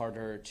family, it's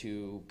harder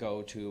to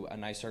go to a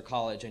nicer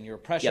college, and you're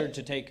pressured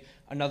to take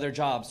another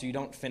job so you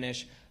don't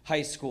finish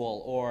high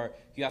school, or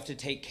you have to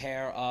take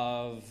care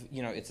of,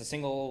 it's a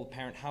single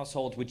parent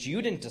household, which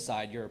you didn't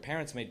decide, your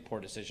parents made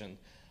poor decisions.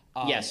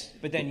 Yes.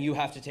 But then you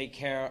have to take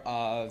care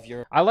of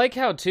your... I like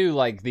how, too,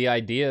 like, the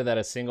idea that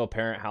a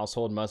single-parent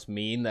household must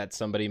mean that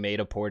somebody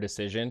made a poor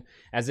decision,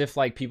 as if,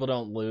 like, people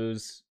don't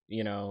lose,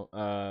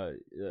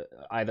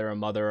 either a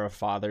mother or a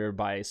father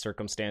by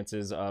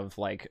circumstances of,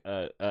 like,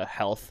 a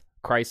health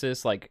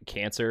crisis, like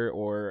cancer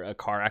or a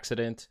car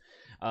accident.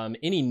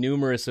 Any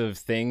numerous of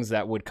things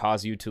that would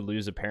cause you to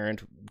lose a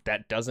parent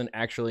that doesn't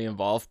actually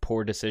involve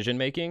poor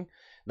decision-making.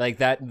 Like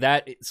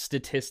that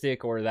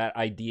statistic or that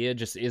idea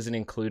just isn't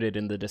included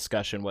in the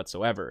discussion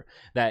whatsoever.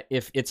 That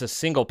if it's a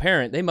single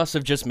parent, they must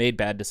have just made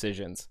bad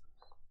decisions.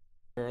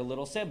 or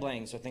little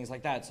siblings or things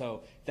like that.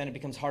 So then it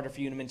becomes harder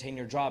for you to maintain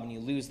your job and you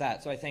lose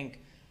that. So I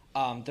think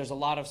there's a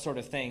lot of sort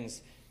of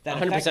things that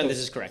 100% affect this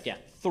is correct, yeah.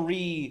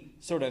 three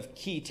sort of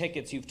key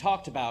tickets you've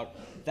talked about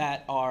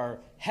that are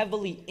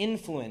heavily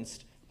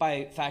influenced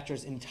by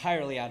factors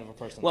entirely out of a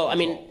person's Well, I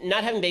control. mean,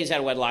 not having babies out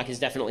of wedlock is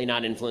definitely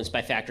not influenced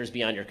by factors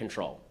beyond your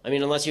control. I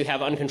mean, unless you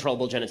have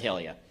uncontrollable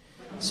genitalia.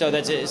 So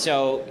that's it.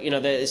 So, you know,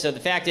 the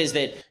fact is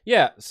that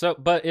Yeah, so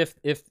but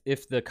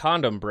if the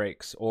condom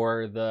breaks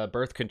or the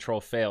birth control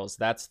fails,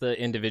 that's the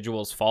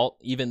individual's fault,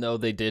 even though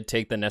they did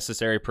take the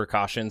necessary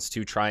precautions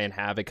to try and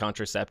have a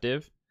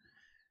contraceptive.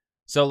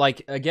 So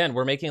like again,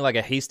 we're making like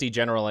a hasty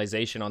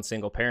generalization on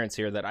single parents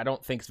here that I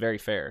don't think is very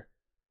fair.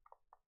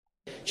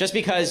 just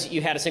because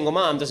you had a single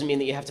mom doesn't mean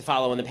that you have to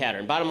follow in the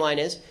pattern. Bottom line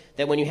is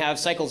that when you have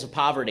cycles of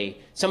poverty,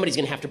 somebody's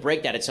going to have to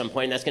break that at some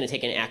point, and that's going to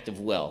take an act of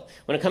will.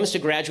 When it comes to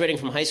graduating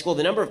from high school,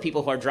 the number of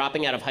people who are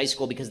dropping out of high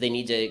school because they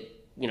need to,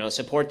 you know,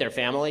 support their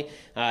family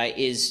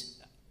is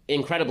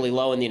incredibly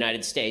low in the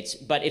United States.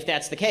 But if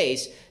that's the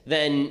case,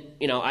 then,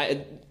 you know,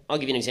 I'll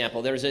give you an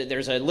example. There's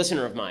a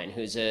listener of mine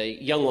who's a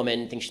young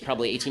woman, I think she's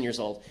probably 18 years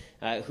old,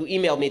 who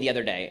emailed me the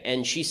other day,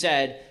 and she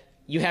said,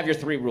 you have your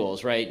 3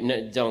 rules, right?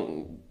 No,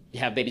 don't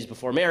have babies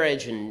before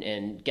marriage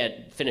and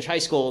finish high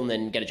school and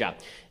then get a job.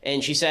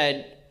 And she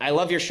said, I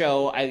love your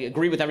show. I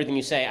agree with everything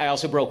you say. I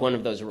also broke one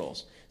of those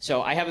rules.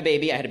 So I have a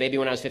baby. I had a baby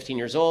when I was 15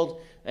 years old.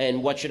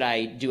 And what should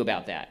I do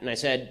about that? And I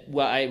said,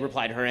 well, I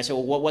replied to her and I said,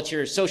 well, what's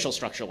your social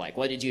structure like?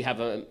 What did you have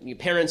your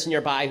parents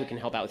nearby who can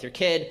help out with your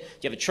kid? Do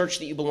you have a church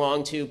that you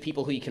belong to,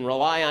 people who you can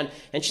rely on?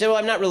 And she said, well,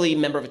 I'm not really a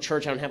member of a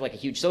church. I don't have like a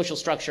huge social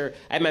structure.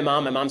 I have my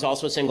mom. My mom's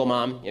also a single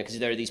mom, because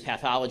there are these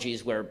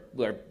pathologies where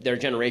there are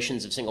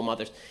generations of single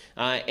mothers.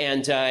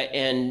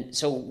 And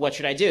so what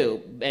should I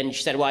do? And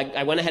she said, well,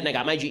 I went ahead and I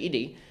got my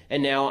GED.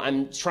 And now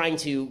I'm trying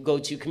to go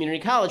to community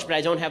college, but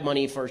I don't have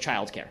money for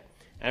childcare.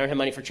 I don't have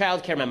money for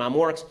childcare. My mom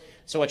works.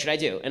 So what should I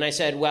do? And I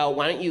said, well,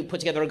 why don't you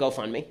put together a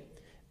GoFundMe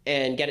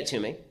and get it to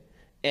me,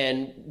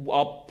 and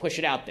I'll push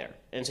it out there.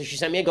 And so she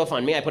sent me a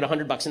GoFundMe. I put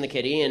 $100 in the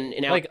kitty, and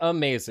now Like,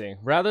 amazing.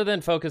 Rather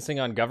than focusing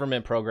on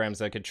government programs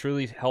that could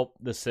truly help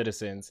the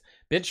citizens,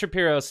 Ben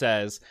Shapiro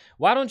says,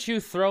 why don't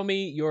you throw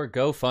me your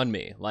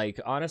GoFundMe?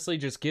 Like, honestly,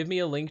 just give me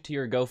a link to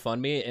your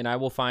GoFundMe and I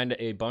will find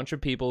a bunch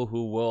of people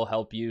who will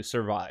help you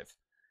survive.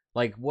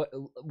 Like, what?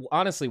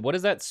 Honestly, what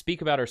does that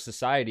speak about our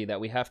society,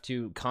 that we have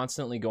to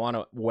constantly go on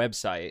a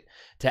website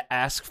to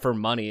ask for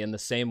money in the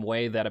same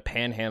way that a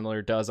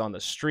panhandler does on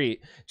the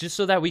street, just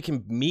so that we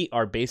can meet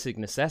our basic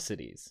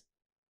necessities?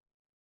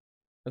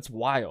 That's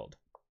wild.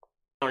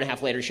 an hour and a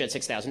half later she had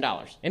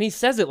 $6,000. And he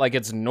says it like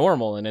it's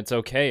normal and it's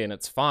okay and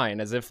it's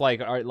fine, as if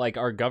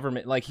our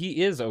government, like,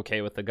 he is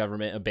okay with the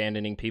government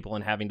abandoning people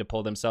and having to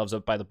pull themselves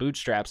up by the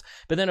bootstraps.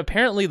 But then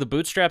apparently the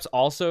bootstraps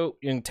also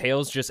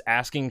entails just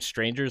asking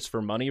strangers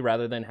for money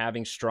rather than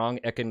having strong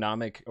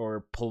economic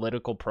or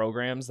political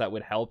programs that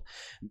would help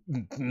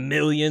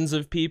millions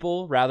of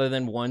people rather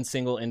than one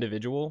single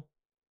individual.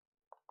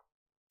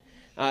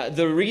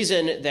 The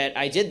reason that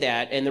I did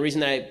that, and the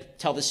reason that I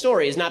tell this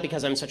story, is not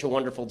because I'm such a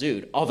wonderful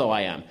dude, although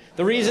I am.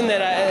 The reason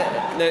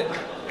that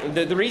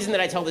the reason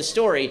that I tell this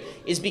story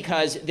is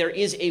because there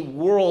is a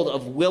world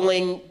of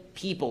willing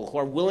people who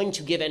are willing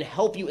to give and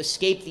help you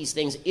escape these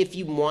things if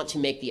you want to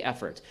make the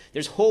effort.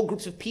 There's whole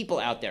groups of people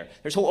out there.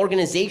 There's whole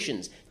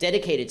organizations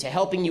dedicated to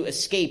helping you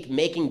escape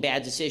making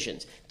bad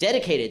decisions,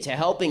 dedicated to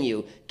helping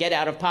you get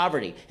out of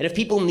poverty. And if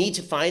people need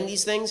to find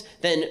these things,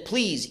 then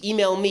please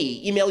email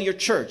me, email your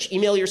church,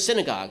 email your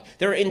synagogue.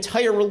 There are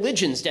entire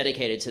religions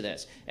dedicated to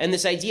this. And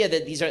this idea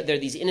that there are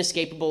these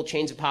inescapable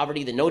chains of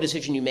poverty, that no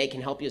decision you make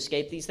can help you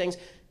escape these things,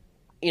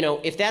 you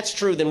know, if that's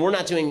true, then we're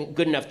not doing a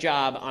good enough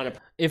job on a...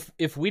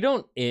 If we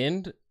don't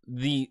end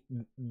the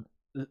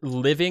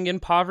living in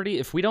poverty,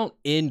 if we don't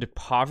end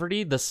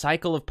poverty, the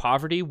cycle of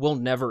poverty will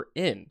never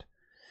end.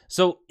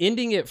 So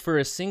ending it for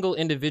a single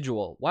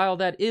individual, while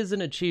that is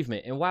an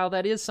achievement and while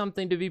that is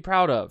something to be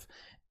proud of,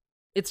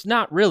 it's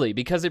not really,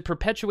 because it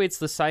perpetuates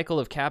the cycle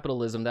of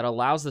capitalism that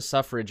allows the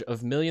suffrage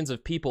of millions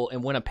of people,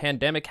 and when a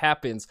pandemic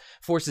happens,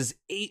 forces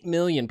 8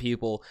 million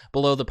people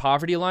below the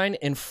poverty line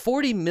and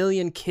 40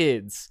 million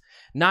kids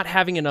not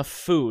having enough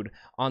food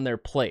on their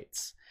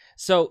plates.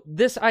 So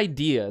this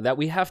idea that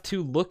we have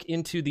to look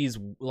into these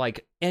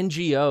like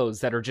NGOs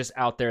that are just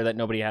out there that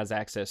nobody has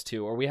access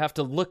to, or we have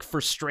to look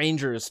for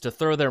strangers to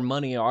throw their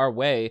money our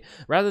way,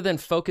 rather than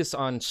focus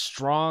on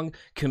strong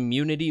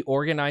community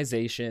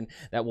organization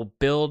that will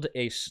build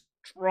a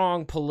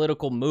strong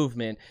political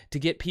movement to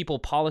get people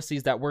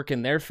policies that work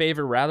in their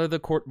favor rather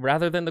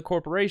than the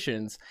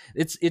corporations,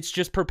 it's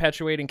just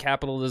perpetuating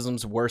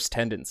capitalism's worst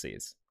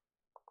tendencies.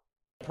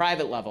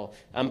 Private level,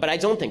 but I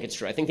don't think it's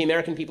true. I think the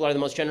American people are the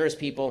most generous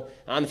people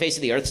on the face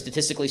of the earth,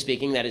 statistically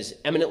speaking. That is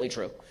eminently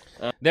true.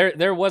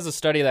 There was a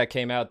study that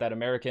came out that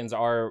Americans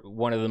are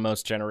one of the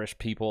most generous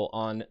people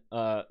on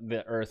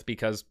the earth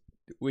because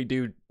we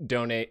do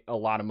donate a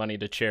lot of money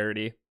to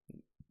charity.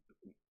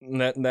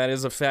 That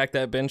is a fact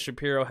that Ben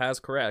Shapiro has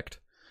correct.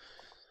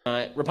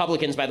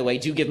 Republicans, by the way,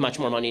 do give much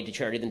more money to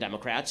charity than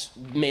Democrats,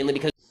 mainly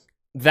because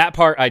That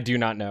part I do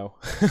not know.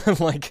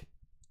 Like,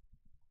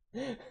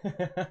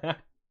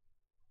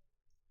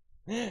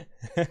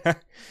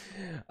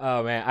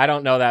 oh man, I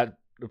don't know that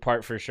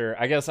part for sure.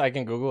 I guess I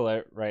can Google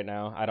it right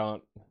now. I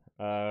don't.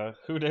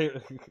 Who they?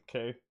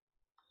 Okay.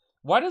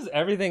 Why does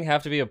everything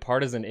have to be a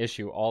partisan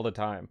issue all the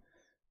time?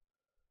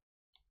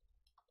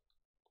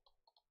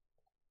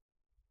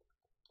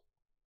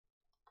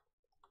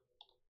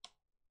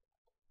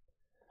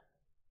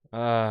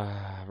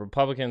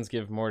 Republicans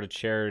give more to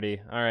charity.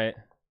 All right.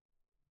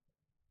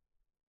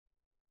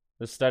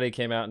 This study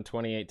came out in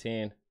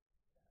 2018.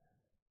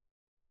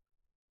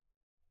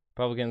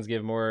 Republicans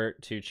give more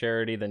to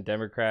charity than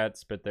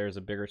Democrats, but there's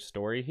a bigger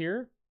story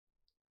here.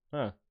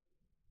 Huh.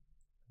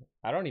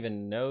 I don't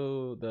even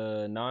know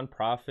the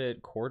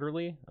nonprofit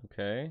quarterly.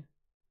 Okay.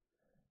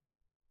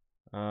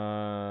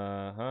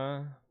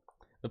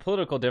 The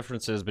political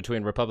differences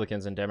between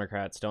Republicans and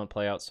Democrats don't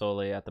play out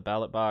solely at the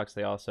ballot box.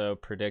 They also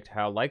predict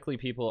how likely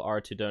people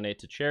are to donate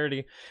to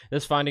charity.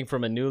 This finding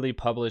from a newly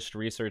published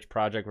research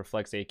project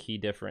reflects a key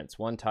difference,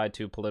 one tied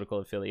to political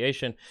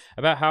affiliation,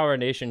 about how our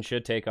nation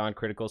should take on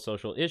critical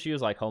social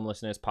issues like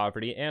homelessness,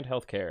 poverty, and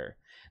healthcare.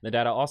 The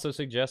data also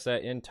suggests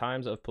that in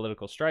times of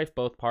political strife,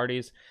 both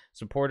parties'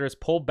 supporters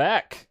pull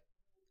back.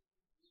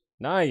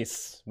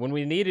 Nice. When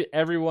we needed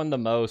everyone the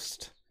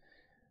most.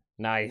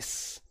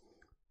 Nice.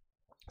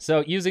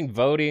 So, using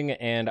voting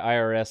and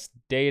IRS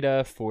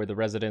data for the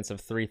residents of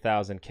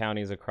 3,000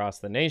 counties across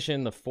the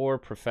nation, the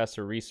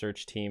four-professor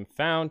research team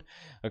found,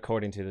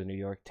 according to the New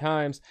York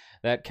Times,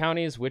 that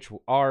counties which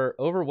are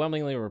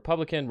overwhelmingly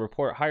Republican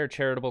report higher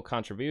charitable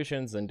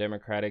contributions than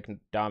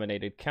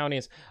Democratic-dominated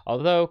counties,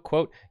 although,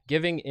 quote,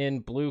 giving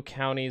in blue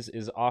counties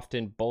is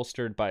often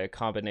bolstered by a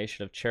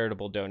combination of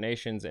charitable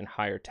donations and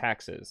higher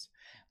taxes.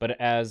 But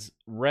as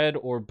red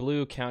or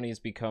blue counties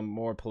become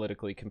more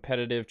politically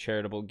competitive,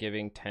 charitable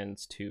giving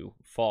tends to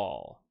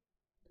fall.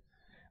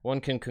 One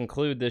can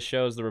conclude this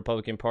shows the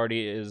Republican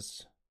Party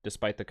is,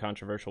 despite the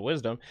controversial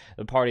wisdom,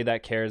 the party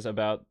that cares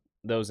about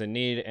those in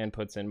need and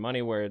puts in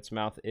money where its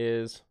mouth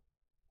is.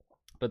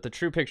 But the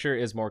true picture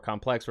is more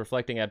complex,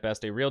 reflecting at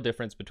best a real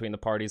difference between the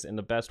parties in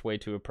the best way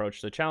to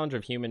approach the challenge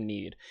of human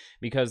need,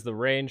 because the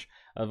range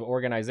of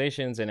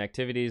organizations and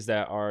activities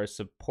that are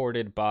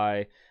supported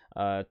by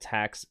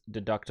tax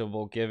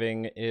deductible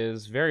giving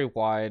is very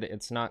wide.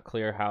 It's not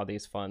clear how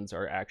these funds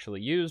are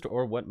actually used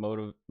or what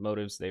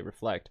motives they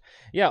reflect.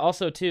 Yeah,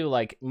 also too,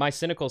 like, my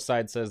cynical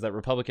side says that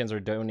Republicans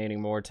are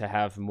donating more to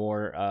have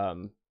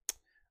more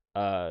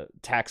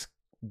tax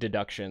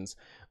deductions.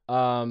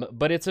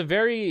 But it's a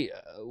very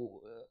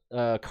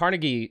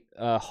Carnegie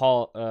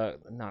Hall,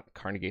 not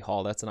Carnegie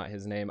Hall, that's not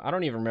his name. I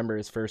don't even remember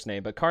his first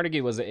name, but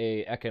Carnegie was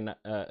a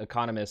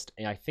economist,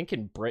 I think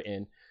in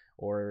Britain,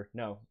 or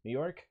no, New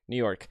York,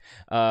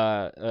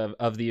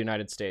 of the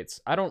United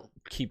States. I don't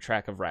keep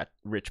track of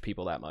rich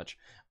people that much.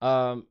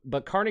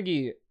 But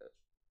Carnegie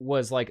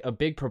was like a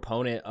big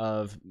proponent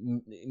of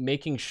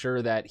making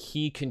sure that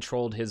he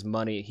controlled his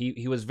money.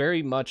 He was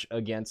very much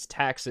against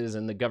taxes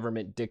and the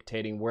government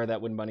dictating where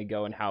that would money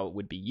go and how it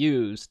would be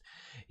used.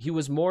 He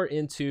was more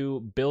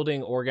into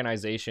building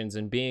organizations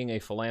and being a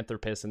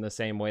philanthropist in the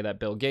same way that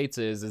Bill Gates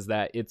is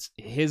that it's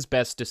his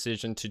best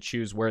decision to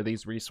choose where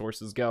these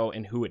resources go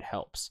and who it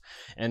helps.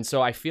 And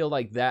so I feel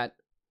like that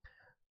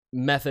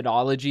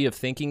methodology of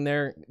thinking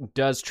there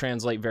does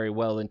translate very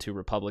well into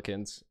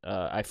Republicans.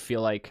 I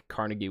feel like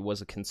Carnegie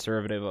was a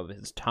conservative of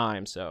his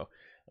time, so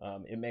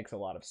it makes a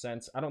lot of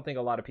sense. I don't think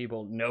a lot of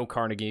people know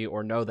Carnegie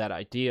or know that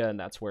idea, and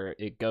that's where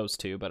it goes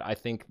to, but I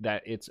think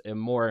that it's a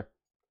more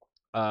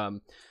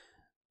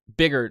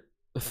bigger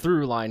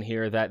through line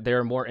here, that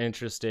they're more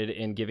interested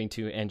in giving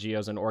to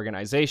NGOs and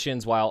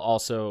organizations while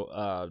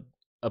also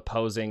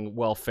opposing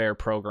welfare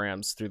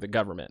programs through the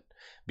government,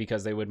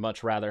 because they would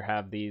much rather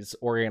have these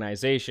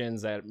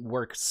organizations that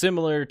work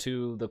similar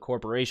to the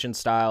corporation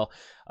style,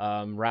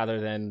 rather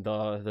than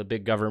the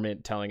big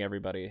government telling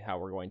everybody how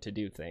we're going to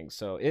do things.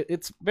 So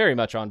it's very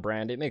much on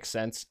brand. It makes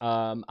sense.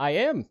 I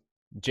am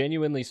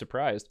genuinely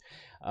surprised.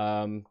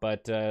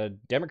 But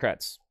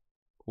Democrats,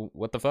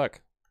 what the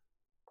fuck?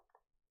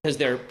 Because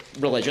they're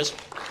religious.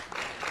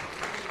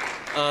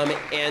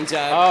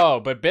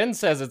 But Ben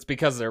says it's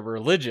because they're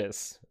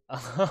religious.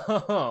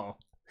 Oh,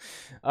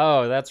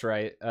 that's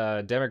right.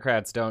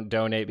 Democrats don't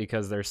donate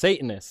because they're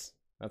Satanists.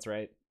 That's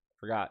right.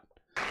 Forgot.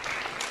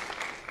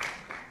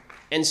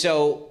 And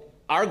so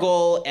our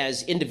goal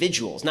as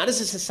individuals, not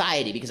as a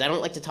society, because I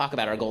don't like to talk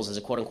about our goals as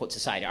a quote-unquote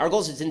society. Our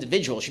goals as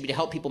individuals should be to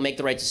help people make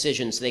the right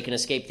decisions so they can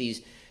escape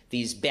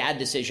these bad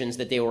decisions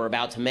that they were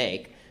about to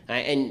make.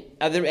 And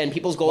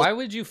people's goals. Why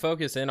would you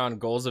focus in on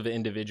goals of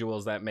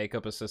individuals that make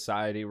up a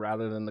society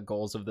rather than the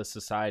goals of the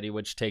society,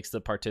 which takes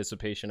the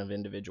participation of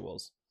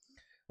individuals?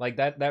 Like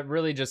that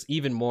really just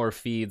even more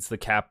feeds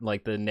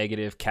the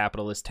negative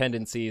capitalist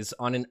tendencies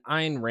on an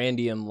Ayn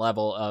Randian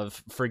level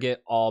of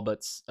forget all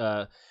but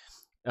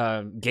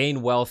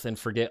gain wealth and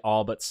forget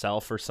all but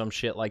self, or some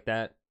shit like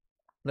that.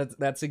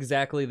 That's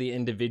exactly the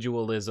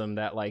individualism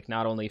that like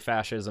not only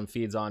fascism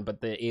feeds on,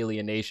 but the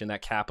alienation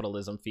that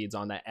capitalism feeds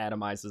on, that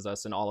atomizes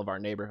us in all of our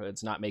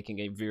neighborhoods, not making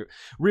a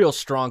real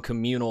strong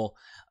communal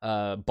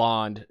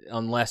bond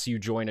unless you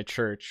join a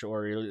church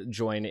or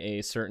join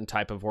a certain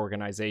type of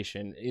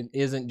organization. It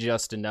isn't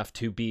just enough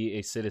to be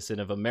a citizen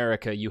of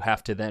America. You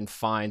have to then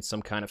find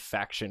some kind of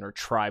faction or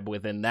tribe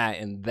within that,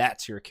 and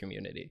that's your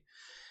community.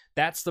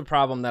 That's the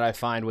problem that I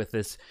find with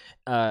this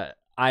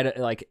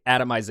like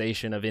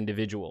atomization of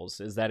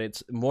individuals, is that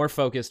it's more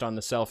focused on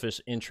the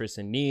selfish interests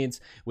and needs,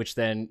 which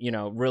then, you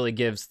know, really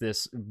gives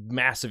this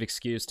massive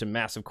excuse to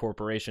massive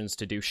corporations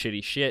to do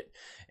shitty shit.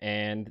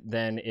 And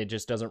then it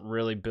just doesn't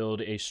really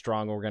build a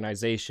strong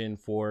organization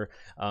for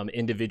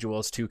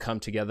individuals to come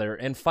together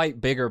and fight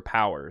bigger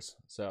powers.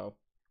 So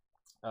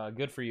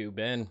good for you,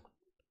 Ben.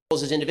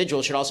 As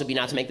individuals should also be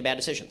not to make the bad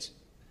decisions.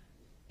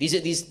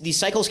 These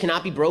cycles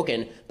cannot be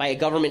broken by a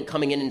government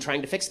coming in and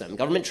trying to fix them.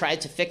 Government tried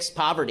to fix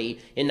poverty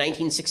in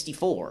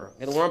 1964.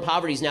 The war on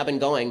poverty has now been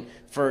going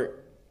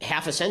for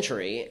half a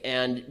century,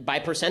 and by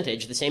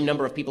percentage, the same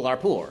number of people are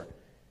poor.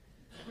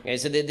 Okay,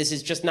 so this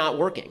is just not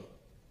working.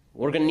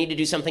 We're going to need to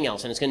do something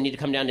else, and it's going to need to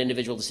come down to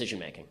individual decision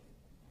making.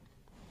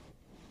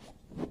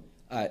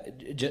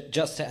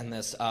 Just to end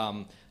this,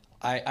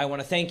 I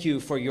want to thank you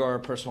for your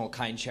personal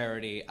kind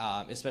charity,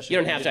 especially.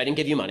 You don't have to. I didn't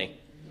give you money.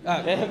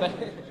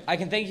 I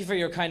can thank you for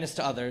your kindness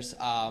to others,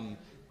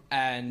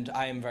 and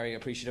I am very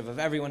appreciative of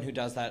everyone who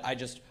does that. I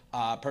just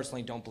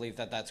personally don't believe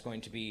that that's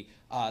going to be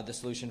the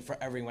solution for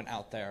everyone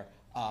out there.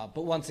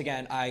 But once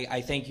again,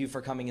 I thank you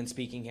for coming and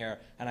speaking here,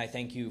 and I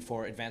thank you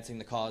for advancing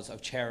the cause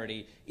of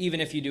charity,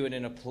 even if you do it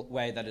in a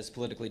way that is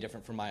politically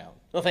different from my own.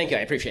 Well, thank you. I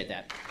appreciate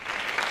that.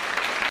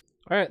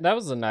 All right, that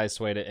was a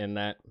nice way to end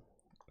that.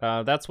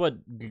 That's what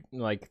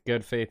like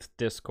good faith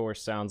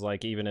discourse sounds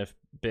like, even if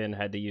Ben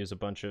had to use a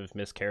bunch of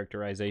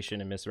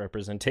mischaracterization and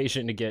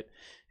misrepresentation to get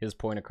his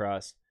point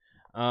across.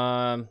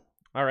 All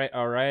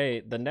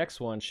right. The next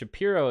one,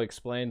 Shapiro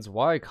explains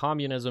why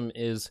communism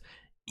is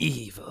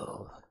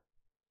evil.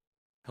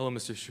 Hello,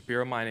 Mr.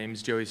 Shapiro. My name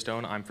is Joey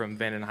Stone. I'm from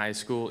Vanden High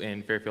School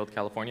in Fairfield,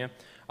 California.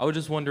 I was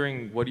just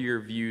wondering, what are your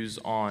views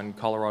on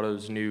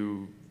Colorado's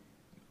new,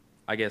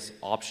 I guess,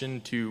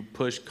 option to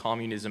push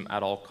communism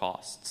at all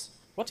costs?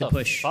 What to the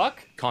push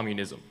fuck?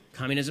 Communism.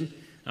 Communism?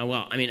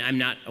 Well, I mean, I'm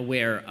not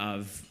aware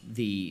of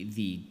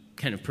the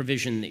kind of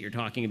provision that you're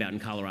talking about in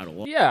Colorado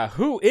law. Yeah,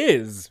 who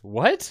is?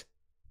 What?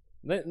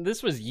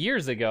 This was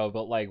years ago,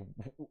 but like,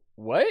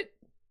 what?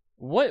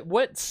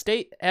 What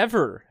state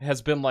ever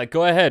has been like,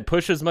 go ahead,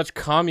 push as much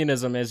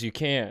communism as you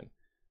can?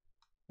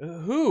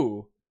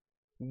 Who?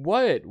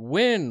 What?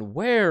 When?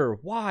 Where?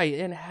 Why?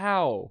 And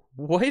how?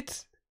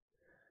 What?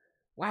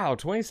 Wow,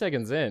 20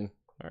 seconds in.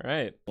 All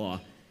right. Law.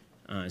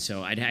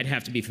 So I'd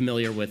have to be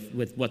familiar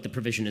with what the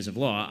provision is of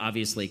law.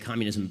 Obviously,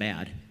 communism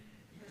bad,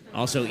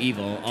 also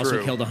evil, also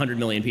True. killed 100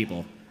 million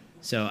people.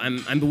 So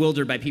I'm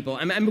bewildered by people.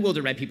 I'm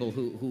bewildered by people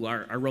who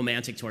are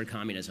romantic toward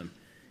communism.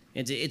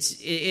 It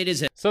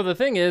is a. So the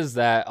thing is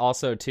that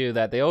also too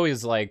that they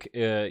always like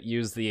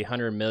use the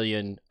 100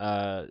 million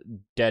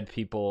dead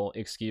people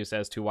excuse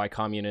as to why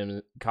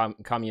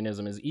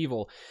communism is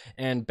evil.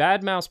 And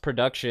Bad Mouse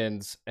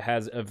Productions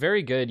has a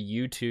very good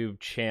YouTube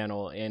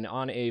channel, and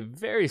on a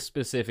very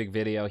specific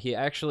video, he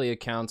actually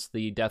accounts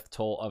the death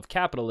toll of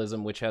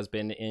capitalism, which has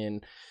been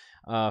in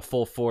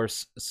full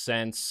force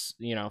since,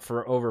 you know,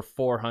 for over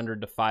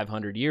 400 to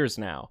 500 years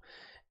now.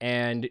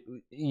 And,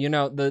 you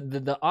know,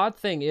 the odd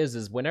thing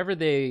is whenever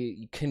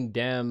they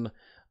condemn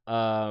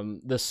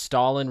the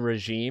Stalin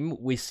regime,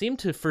 we seem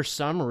to, for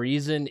some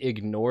reason,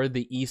 ignore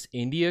the East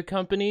India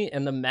Company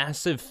and the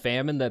massive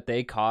famine that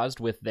they caused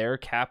with their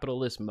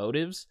capitalist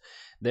motives.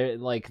 They're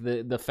like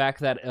the fact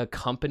that a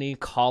company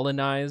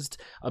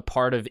colonized a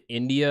part of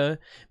India,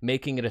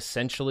 making it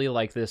essentially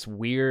like this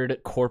weird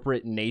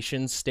corporate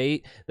nation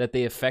state that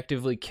they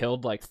effectively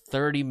killed like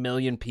 30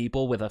 million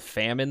people with a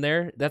famine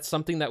there. That's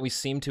something that we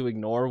seem to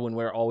ignore when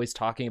we're always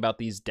talking about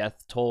these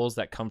death tolls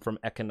that come from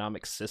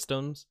economic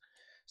systems.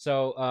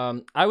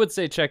 So I would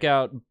say check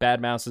out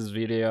Bad Mouse's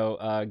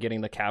video,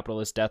 Getting the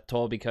Capitalist Death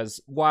Toll,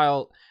 because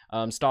while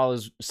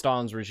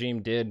Stalin's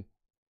regime did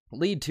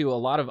lead to a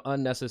lot of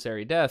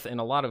unnecessary death and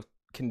a lot of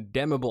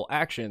condemnable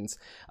actions,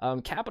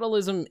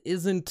 capitalism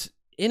isn't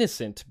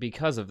innocent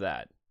because of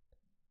that.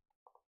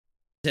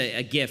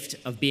 A gift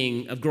of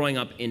growing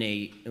up in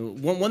a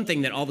one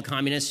thing that all the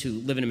communists who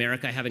live in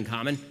America have in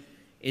common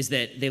is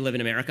that they live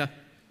in America.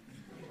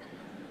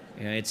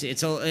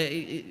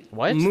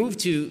 What? Move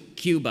to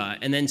Cuba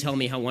and then tell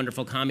me how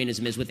wonderful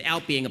communism is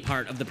without being a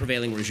part of the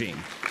prevailing regime.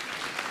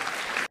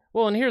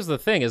 Well, and here's the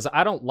thing is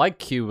I don't like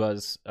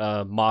Cuba's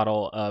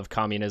model of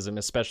communism,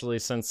 especially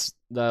since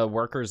the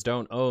workers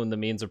don't own the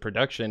means of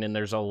production and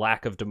there's a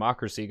lack of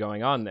democracy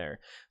going on there.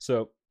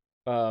 So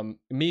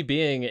me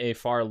being a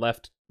far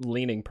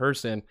left-leaning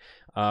person,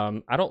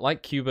 I don't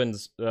like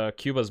Cuba's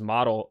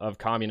model of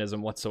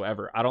communism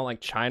whatsoever. I don't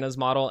like China's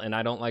model, and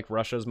I don't like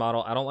Russia's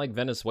model. I don't like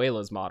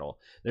Venezuela's model.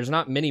 There's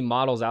not many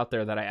models out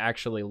there that I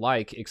actually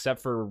like,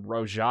 except for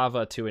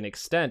Rojava to an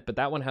extent, but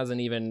that one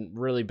hasn't even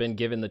really been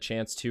given the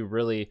chance to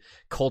really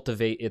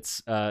cultivate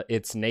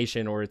its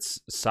nation or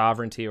its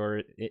sovereignty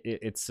or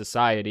its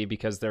society,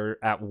 because they're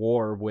at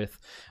war with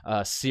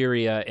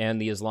Syria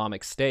and the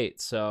Islamic State.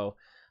 So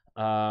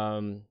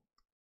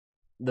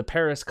the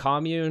Paris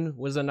Commune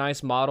was a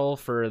nice model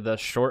for the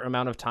short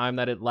amount of time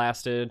that it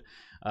lasted.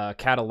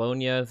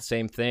 Catalonia,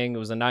 same thing. It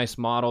was a nice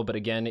model, but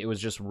again, it was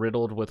just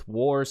riddled with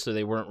war, so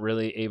they weren't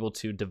really able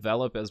to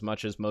develop as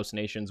much as most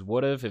nations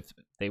would have if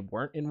they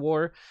weren't in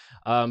war.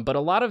 But a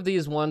lot of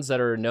these ones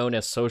that are known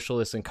as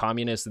socialists and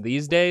communists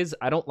these days,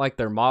 I don't like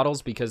their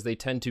models because they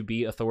tend to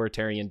be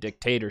authoritarian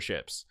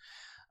dictatorships.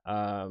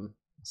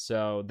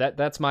 So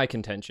that's my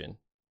contention.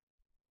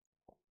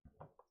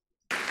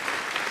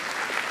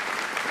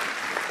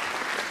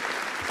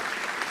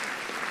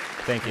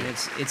 Thank you.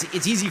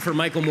 It's easy for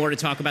Michael Moore to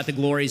talk about the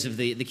glories of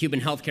the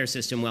Cuban healthcare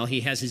system while he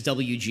has his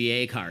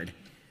WGA card.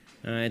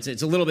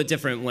 It's a little bit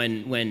different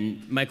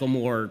when Michael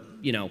Moore,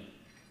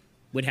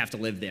 would have to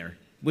live there,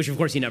 which of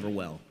course he never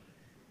will.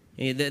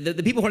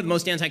 The people who are the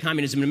most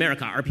anti-communism in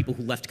America are people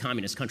who left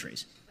communist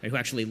countries, right, who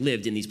actually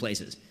lived in these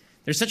places.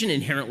 There's such an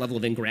inherent level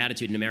of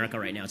ingratitude in America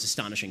right now. It's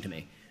astonishing to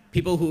me.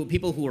 People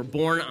who were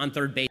born on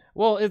third base.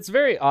 Well, it's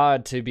very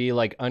odd to be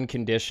like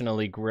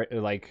unconditionally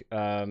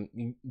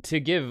to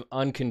give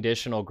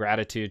unconditional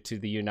gratitude to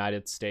the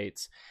United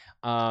States.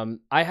 I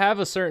have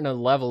a certain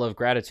level of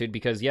gratitude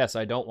because, yes,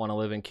 I don't want to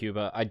live in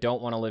Cuba. I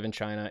don't want to live in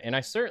China. And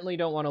I certainly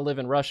don't want to live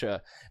in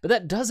Russia. But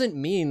that doesn't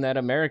mean that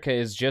America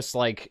is just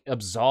like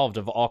absolved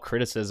of all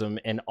criticism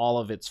and all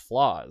of its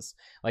flaws.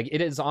 Like,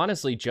 it is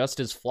honestly just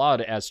as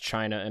flawed as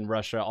China and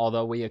Russia,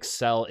 although we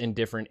excel in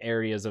different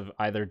areas of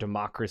either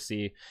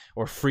democracy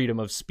or freedom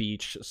of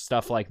speech,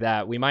 stuff like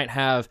that. We might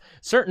have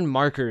certain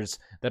markers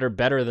that are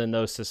better than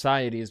those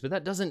societies, but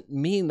that doesn't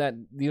mean that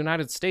the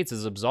United States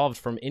is absolved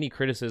from any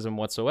criticism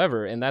whatsoever.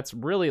 And that's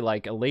really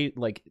like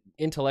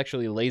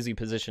intellectually lazy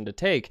position to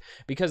take,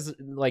 because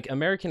like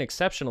American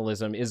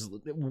exceptionalism is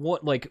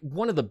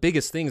one of the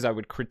biggest things I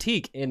would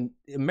critique. In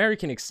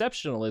American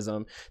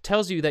exceptionalism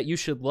tells you that you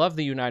should love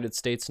the United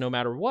States no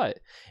matter what.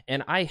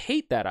 And I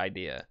hate that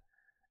idea.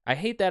 I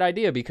hate that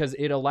idea because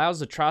it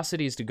allows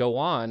atrocities to go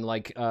on,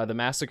 like the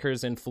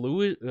massacres in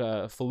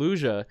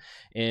Fallujah,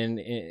 and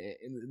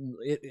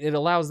it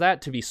allows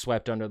that to be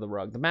swept under the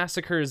rug. The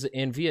massacres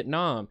in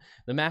Vietnam,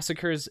 the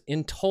massacres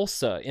in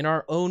Tulsa, in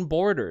our own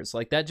borders,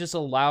 like that just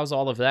allows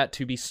all of that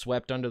to be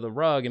swept under the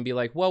rug and be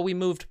like, well, we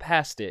moved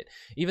past it,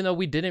 even though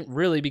we didn't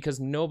really, because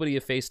nobody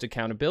faced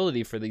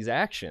accountability for these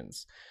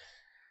actions.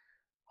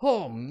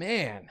 Oh,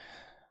 man.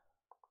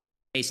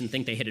 And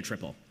think they hit a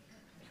triple.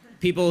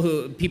 People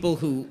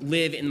who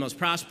live in the most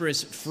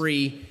prosperous,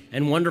 free,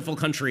 and wonderful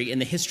country in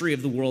the history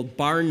of the world,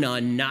 bar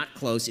none, not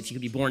close. If you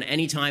could be born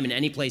anytime in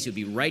any place, it would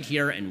be right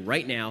here and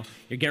right now.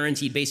 You're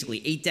guaranteed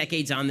basically 8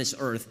 decades on this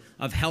earth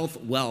of health,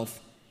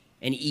 wealth,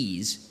 and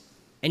ease.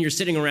 And you're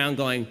sitting around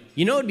going,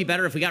 it'd be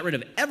better if we got rid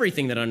of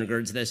everything that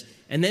undergirds this,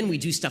 and then we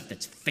do stuff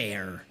that's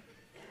fair.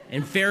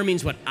 And fair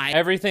means what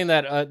everything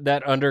that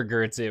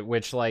undergirds it,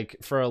 which, like,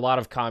 for a lot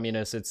of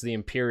communists, it's the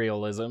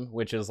imperialism,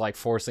 which is like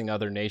forcing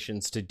other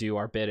nations to do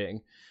our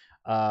bidding.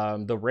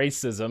 The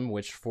racism,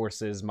 which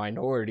forces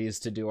minorities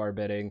to do our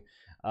bidding.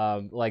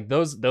 Like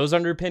those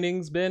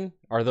underpinnings, Ben,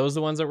 are those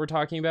the ones that we're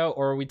talking about?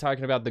 Or are we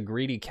talking about the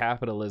greedy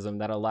capitalism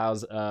that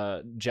allows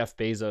Jeff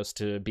Bezos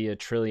to be a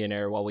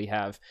trillionaire while we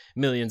have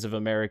millions of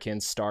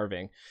Americans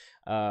starving?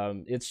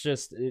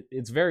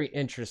 It's very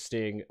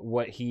interesting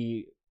what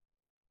he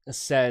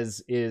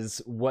says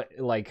is what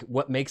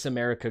makes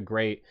America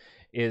great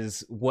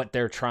is what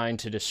they're trying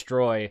to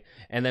destroy.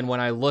 And then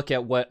when I look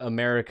at what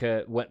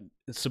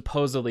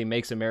supposedly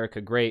makes America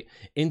great,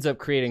 ends up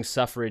creating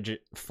suffrage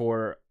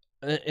for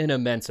an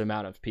immense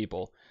amount of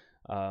people.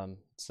 Well,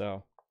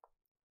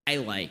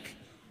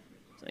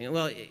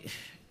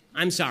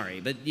 I'm sorry,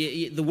 but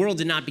the world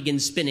did not begin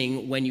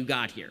spinning when you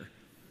got here.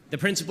 The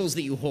principles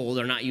that you hold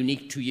are not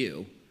unique to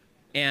you,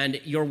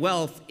 and your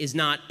wealth is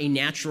not a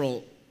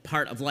natural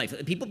part of life.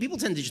 People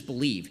tend to just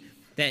believe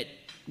that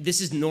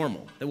this is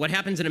normal, that what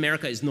happens in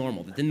America is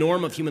normal, that the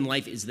norm of human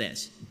life is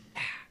this.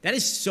 That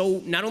is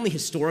so not only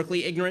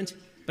historically ignorant,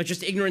 but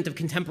just ignorant of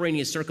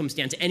contemporaneous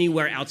circumstance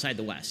anywhere outside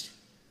the West.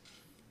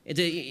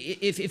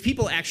 If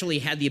people actually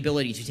had the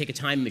ability to take a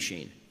time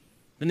machine,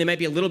 then they might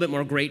be a little bit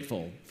more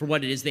grateful for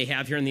what it is they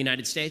have here in the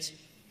United States.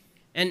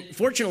 And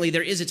fortunately,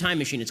 there is a time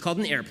machine. It's called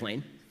an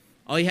airplane.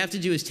 All you have to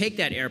do is take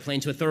that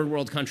airplane to a third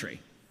world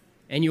country,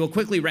 and you will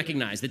quickly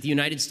recognize that the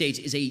United States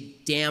is a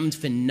damned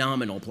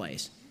phenomenal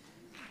place.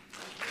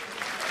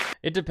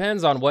 It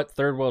depends on what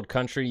third world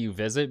country you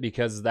visit,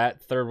 because that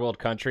third world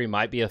country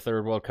might be a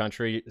third world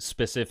country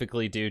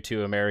specifically due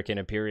to American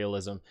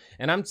imperialism.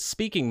 And I'm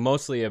speaking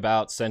mostly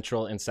about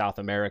Central and South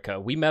America.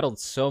 We meddled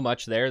so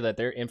much there that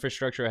their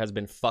infrastructure has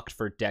been fucked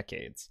for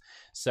decades.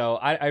 So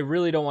I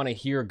really don't want to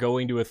hear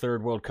going to a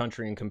third world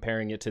country and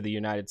comparing it to the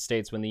United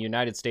States when the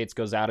United States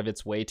goes out of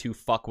its way to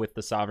fuck with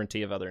the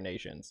sovereignty of other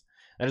nations.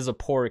 That is a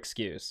poor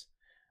excuse.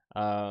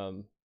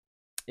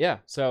 Yeah,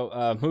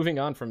 so moving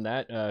on from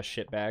that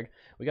shitbag,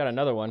 we got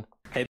another one.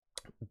 Hey.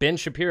 Ben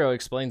Shapiro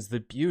explains the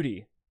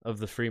beauty of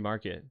the free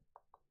market.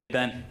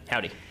 Ben.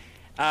 Howdy.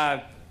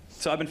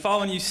 So I've been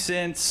following you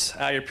since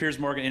your Piers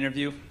Morgan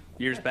interview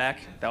years back.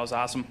 That was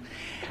awesome.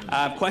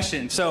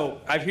 Question.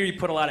 So I hear you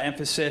put a lot of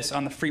emphasis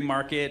on the free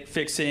market,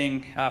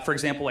 fixing, for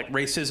example, like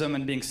racism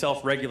and being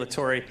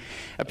self-regulatory.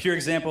 A pure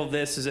example of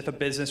this is if a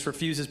business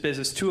refuses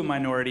business to a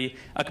minority,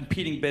 a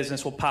competing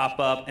business will pop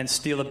up and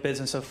steal the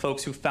business of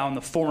folks who found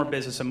the former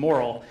business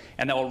immoral,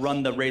 and that will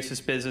run the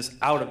racist business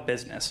out of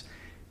business.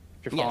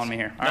 If you're following me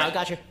here. All right. I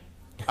got you.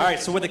 All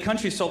right, so with a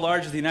country so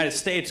large as the United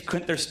States,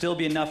 couldn't there still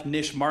be enough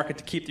niche market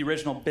to keep the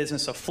original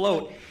business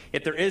afloat?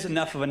 If there is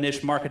enough of a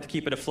niche market to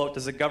keep it afloat,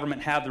 does the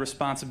government have the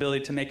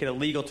responsibility to make it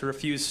illegal to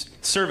refuse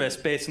service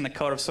based on the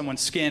color of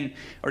someone's skin,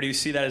 or do you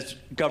see that as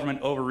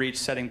government overreach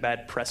setting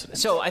bad precedent?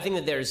 So I think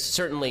that there's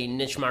certainly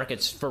niche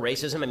markets for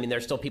racism. I mean,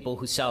 there's still people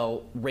who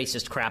sell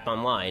racist crap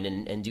online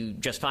and do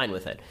just fine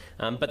with it.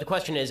 But the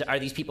question is, are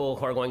these people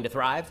who are going to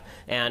thrive?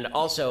 And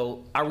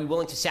also, are we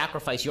willing to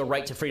sacrifice your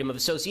right to freedom of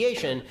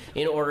association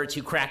in order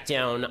to crack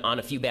down on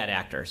a few bad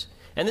actors?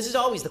 And this is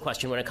always the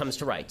question when it comes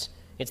to rights.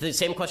 It's the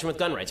same question with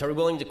gun rights. Are we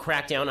willing to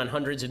crack down on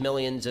hundreds of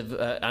millions of,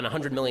 on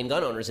 100 million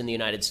gun owners in the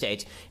United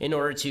States in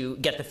order to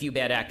get the few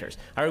bad actors?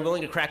 Are we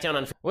willing to crack down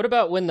on... What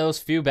about when those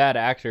few bad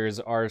actors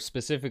are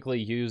specifically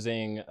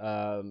using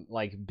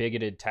like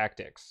bigoted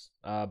tactics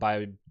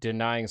by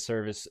denying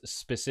service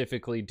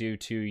specifically due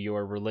to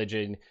your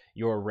religion,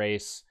 your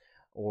race,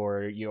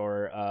 or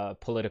your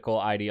political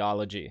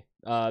ideology?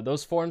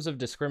 Those forms of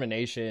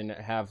discrimination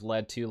have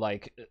led to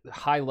like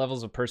high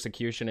levels of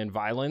persecution and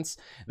violence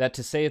that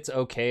to say it's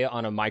okay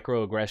on a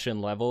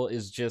microaggression level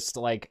is just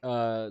like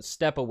a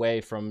step away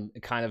from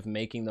kind of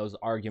making those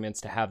arguments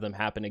to have them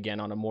happen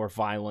again on a more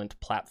violent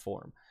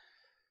platform.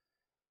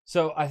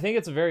 So I think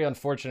it's a very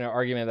unfortunate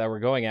argument that we're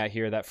going at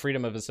here, that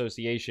freedom of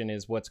association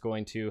is what's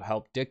going to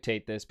help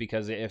dictate this,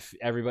 because if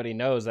everybody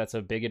knows that's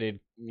a bigoted,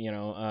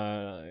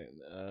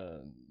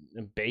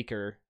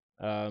 baker,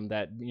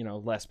 that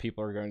less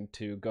people are going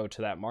to go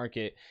to that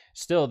market.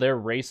 Still, their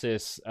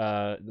racist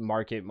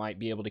market might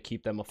be able to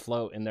keep them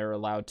afloat, and they're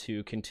allowed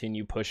to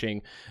continue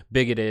pushing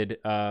bigoted.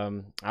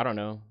 I don't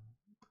know.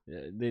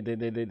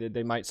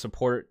 They might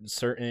support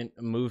certain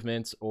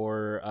movements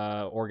or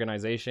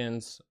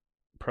organizations,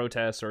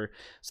 protests, or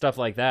stuff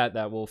like that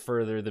that will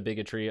further the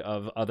bigotry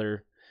of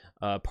other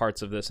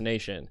parts of this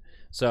nation.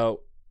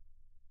 So,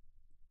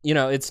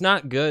 it's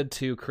not good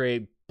to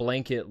create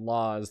blanket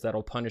laws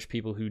that'll punish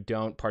people who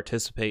don't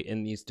participate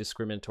in these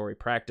discriminatory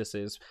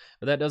practices,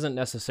 but that doesn't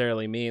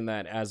necessarily mean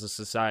that as a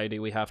society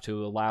we have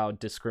to allow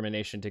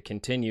discrimination to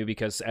continue,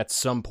 because at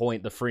some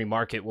point the free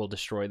market will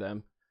destroy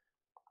them.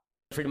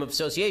 Freedom of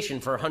association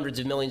for hundreds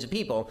of millions of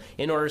people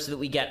in order so that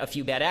we get a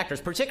few bad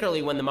actors,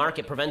 particularly when the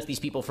market prevents these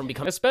people from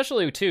becoming...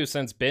 Especially, too,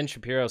 since Ben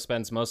Shapiro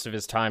spends most of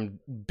his time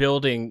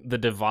building the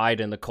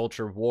divide and the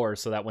culture war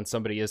so that when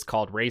somebody is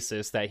called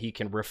racist, that he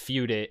can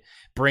refute it,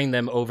 bring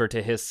them over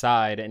to his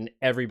side, and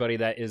everybody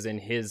that is in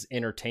his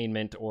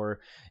entertainment or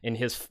in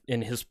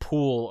his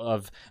pool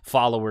of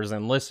followers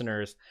and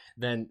listeners,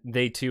 then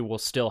they, too, will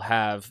still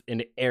have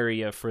an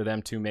area for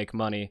them to make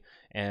money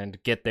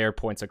and get their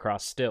points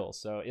across still.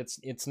 So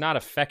it's not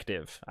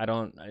effective. I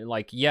don't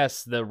like,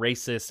 yes, the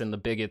racists and the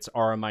bigots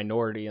are a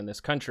minority in this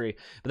country,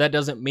 but that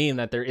doesn't mean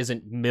that there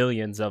isn't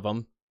millions of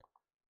them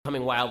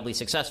becoming wildly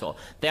successful.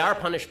 They are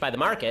punished by the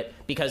market,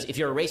 because if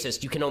you're a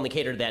racist, you can only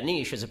cater to that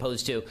niche as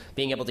opposed to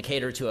being able to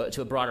cater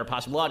to a broader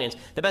possible audience.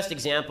 The best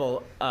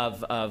example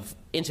of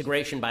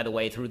integration, by the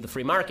way, through the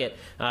free market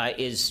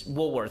is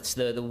Woolworths.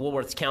 The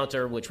Woolworths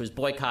counter, which was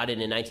boycotted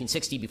in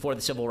 1960 before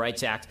the Civil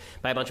Rights Act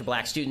by a bunch of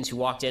black students who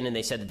walked in and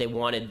they said that they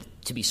wanted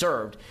to be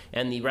served.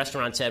 And the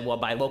restaurant said, well,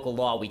 by local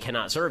law, we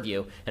cannot serve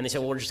you. And they said,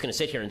 well, we're just going to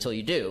sit here until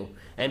you do.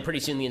 And pretty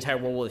soon the entire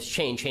Woolworths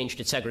chain changed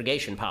its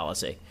segregation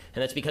policy.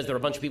 And that's because there were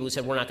a bunch of people who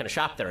said, we're not going to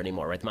shop there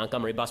anymore, right? The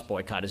Montgomery bus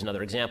boycott is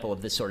another example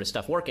of this sort of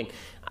stuff working.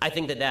 I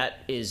think that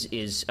is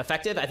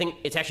effective. I think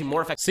it's actually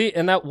more effective. See,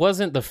 and that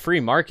wasn't the free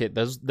market.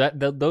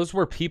 Those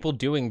were people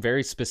doing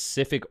very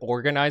specific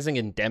organizing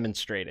and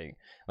demonstrating.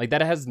 Like,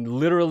 that has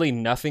literally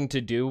nothing to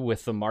do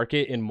with the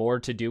market and more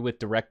to do with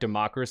direct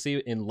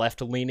democracy in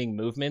left-leaning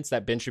movements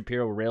that Ben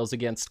Shapiro rails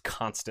against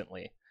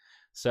constantly.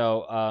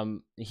 So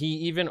he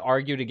even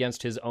argued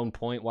against his own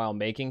point while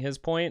making his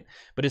point,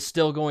 but is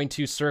still going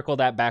to circle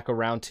that back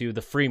around to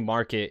the free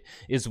market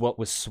is what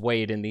was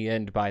swayed in the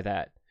end by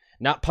that.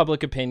 Not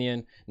public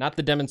opinion, not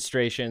the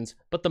demonstrations,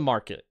 but the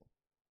market.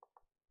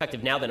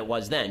 effective now than it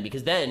was then,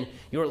 because then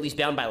you're at least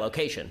bound by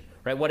location,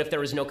 right? What if there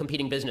was no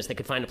competing business that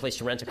could find a place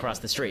to rent across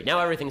the street? Now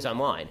everything's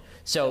online,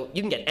 so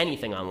you can get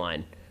anything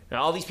online.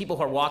 Now, all these people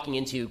who are walking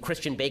into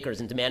Christian bakers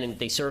and demanding that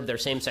they serve their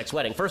same-sex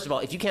wedding, first of all,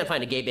 if you can't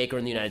find a gay baker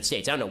in the United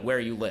States, I don't know where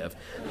you live.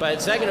 But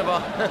second of all,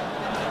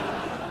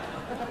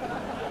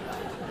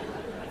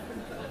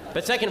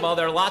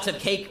 there are lots of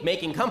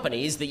cake-making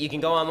companies that you can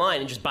go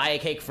online and just buy a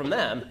cake from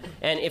them.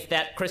 And if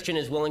that Christian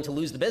is willing to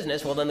lose the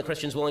business, well, then the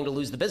Christian's willing to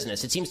lose the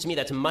business. It seems to me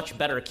that's a much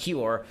better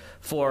cure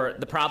for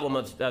the problem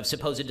of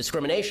supposed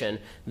discrimination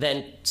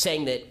than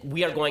saying that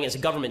we are going as a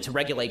government to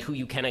regulate who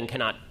you can and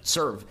cannot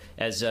serve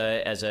as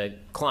a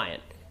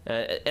client.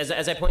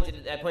 As I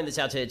pointed this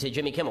out to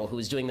Jimmy Kimmel, who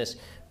was doing this,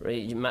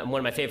 one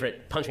of my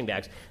favorite punching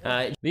bags.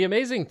 The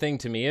amazing thing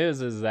to me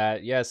is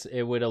that, yes,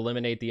 it would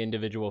eliminate the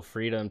individual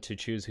freedom to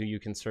choose who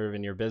you can serve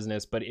in your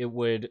business, but it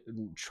would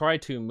try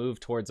to move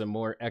towards a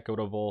more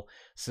equitable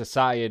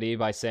society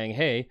by saying,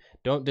 hey,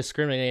 don't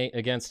discriminate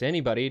against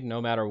anybody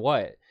no matter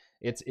what.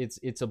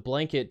 It's a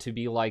blanket to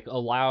be like,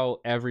 allow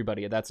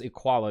everybody. That's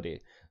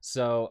equality.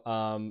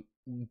 So,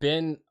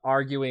 been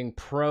arguing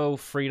pro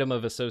freedom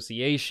of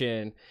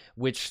association,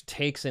 which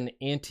takes an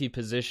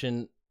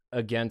anti-position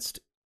against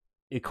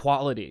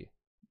equality.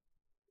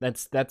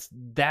 That's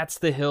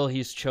the hill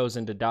he's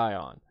chosen to die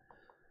on.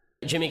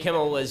 Jimmy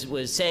Kimmel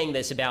was saying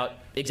this about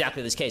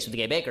exactly this case with the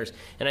gay bakers,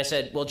 and I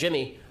said, well,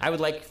 Jimmy, I would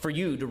like for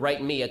you to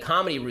write me a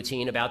comedy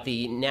routine about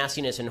the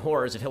nastiness and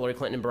horrors of Hillary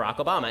Clinton and Barack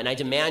Obama, and I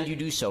demand you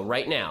do so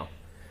right now.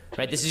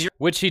 Right, this is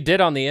which he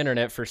did on the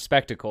internet for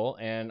spectacle,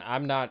 and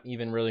I'm not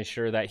even really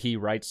sure that he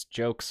writes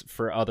jokes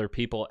for other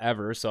people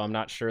ever, so I'm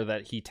not sure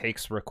that he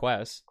takes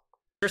requests.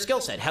 Your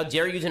skill set. How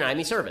dare you deny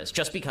me service?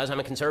 Just because I'm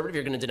a conservative,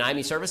 you're going to deny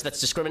me service?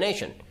 That's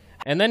discrimination.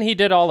 And then he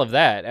did all of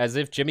that as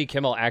if Jimmy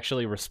Kimmel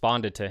actually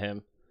responded to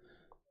him.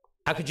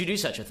 How could you do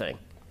such a thing?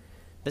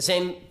 The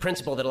same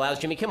principle that allows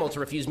Jimmy Kimmel to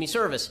refuse me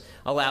service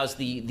allows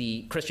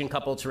the Christian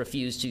couple to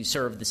refuse to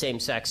serve the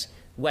same-sex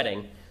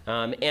wedding.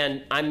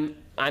 And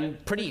I'm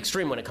pretty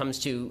extreme when it comes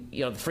to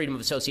the freedom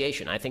of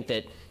association. I think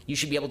that you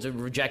should be able to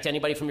reject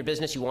anybody from your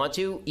business you want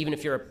to, even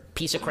if you're a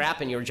piece of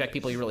crap and you reject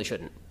people you really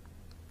shouldn't.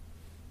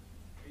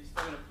 Are you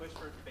still going to push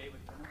for a debate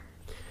with Kimmel?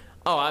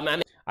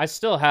 Oh, I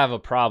still have a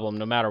problem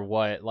no matter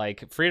what.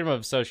 Like, freedom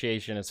of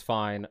association is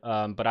fine,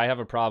 but I have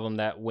a problem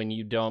that when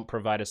you don't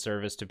provide a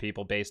service to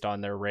people based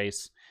on their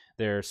race,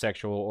 their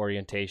sexual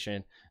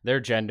orientation,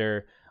 their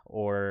gender,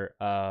 or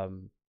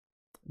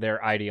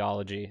their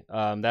ideology.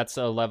 That's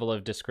a level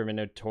of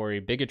discriminatory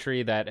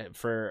bigotry that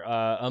for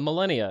a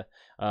millennia,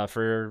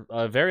 for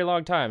a very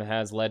long time,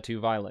 has led to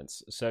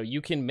violence. So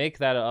you can make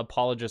that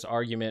apologist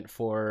argument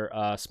for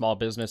small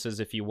businesses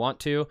if you want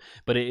to,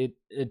 but it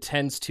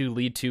tends to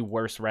lead to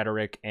worse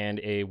rhetoric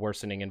and a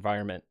worsening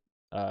environment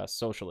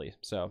socially.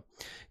 So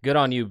good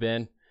on you,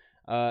 Ben.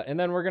 And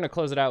then we're going to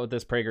close it out with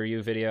this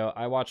PragerU video.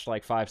 I watched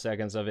like 5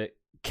 seconds of it,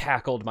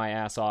 cackled my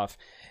ass off.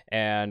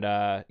 And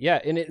yeah,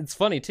 and it's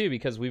funny too,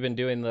 because we've been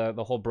doing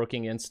the whole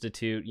Brookings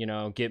Institute,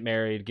 get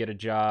married, get a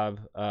job,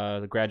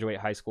 graduate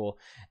high school.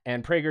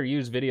 And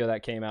PragerU's video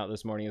that came out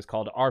this morning is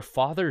called Are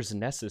Fathers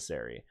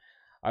Necessary?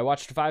 I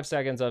watched 5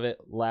 seconds of it,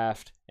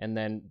 laughed, and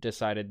then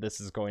decided this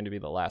is going to be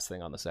the last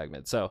thing on the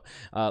segment. So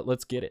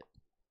let's get it.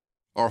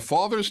 Are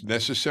fathers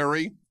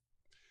necessary?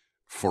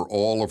 For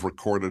all of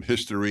recorded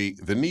history,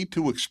 the need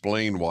to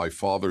explain why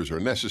fathers are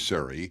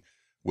necessary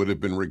would have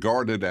been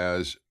regarded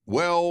as,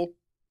 well,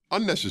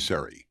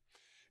 unnecessary.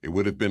 It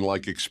would have been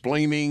like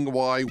explaining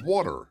why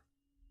water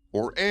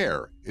or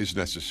air is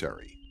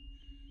necessary.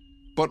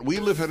 But we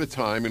live at a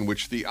time in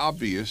which the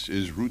obvious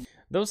is routine.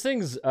 Those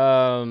things,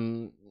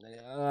 oh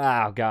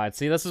God,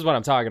 see, this is what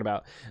I'm talking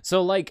about.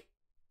 So, like,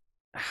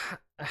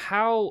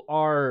 how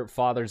are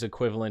fathers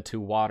equivalent to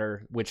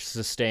water, which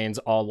sustains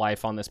all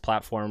life on this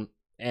platform,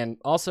 and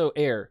also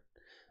air?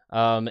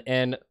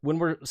 And when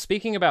we're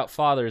speaking about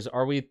fathers,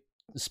 are we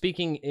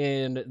speaking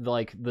in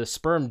like the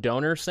sperm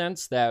donor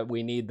sense that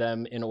we need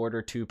them in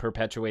order to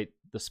perpetuate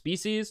the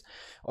species,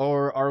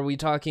 or are we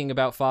talking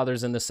about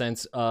fathers in the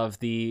sense of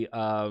the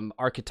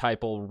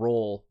archetypal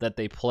role that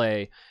they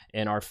play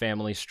in our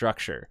family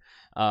structure?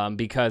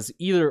 Because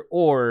either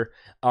or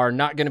are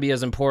not going to be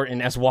as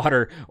important as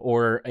water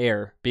or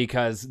air,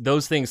 because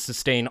those things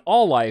sustain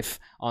all life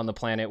on the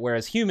planet,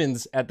 whereas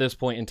humans at this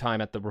point in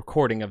time, at the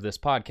recording of this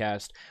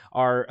podcast,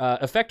 are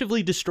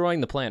effectively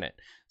destroying the planet.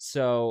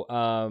 So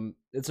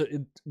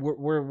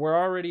we're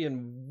already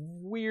in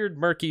weird,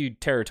 murky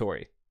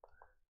territory.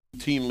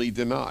 Routinely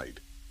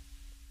denied.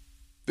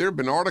 There have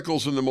been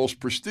articles in the most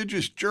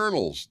prestigious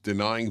journals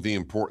denying the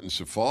importance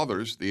of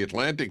fathers. The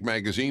Atlantic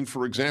magazine,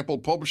 for example,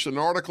 published an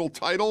article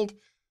titled,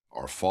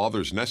 Are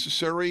Fathers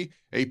Necessary?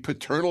 A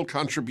paternal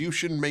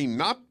contribution may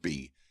not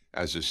be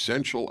as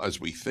essential as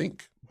we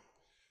think.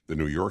 The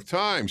New York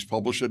Times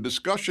published a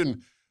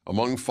discussion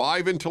among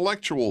 5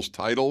 intellectuals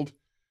titled,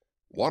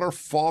 What Are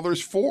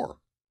Fathers For?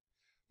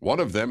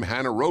 One of them,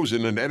 Hannah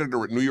Rosen, an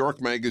editor at New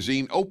York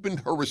Magazine,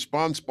 opened her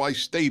response by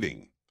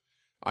stating,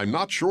 I'm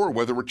not sure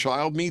whether a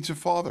child needs a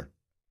father.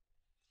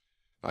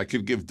 I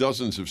could give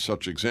dozens of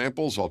such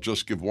examples. I'll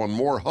just give one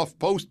more.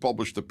 HuffPost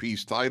published a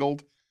piece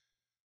titled,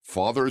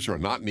 "Fathers Are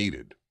Not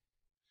Needed."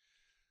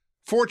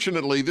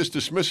 Fortunately, this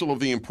dismissal of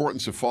the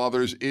importance of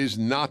fathers is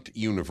not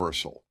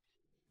universal.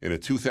 In a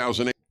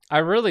 2008 I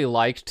really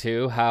liked,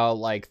 too, how,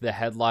 like, the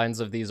headlines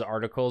of these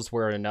articles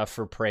were enough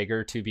for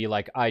Prager to be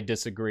like, I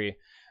disagree.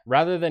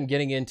 Rather than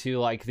getting into,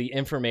 like, the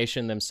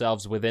information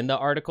themselves within the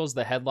articles,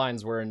 the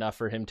headlines were enough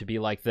for him to be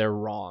like, they're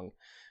wrong.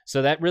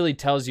 So that really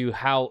tells you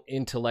how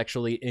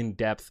intellectually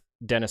in-depth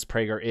Dennis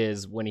Prager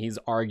is when he's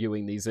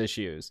arguing these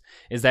issues.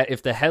 Is that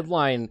if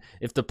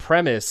the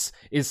premise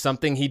is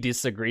something he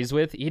disagrees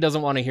with, he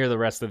doesn't want to hear the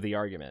rest of the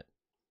argument.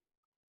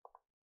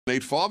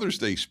 Father's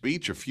Day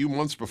speech a few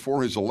months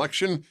before his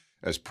election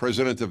as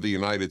President of the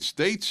United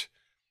States,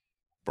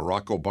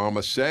 Barack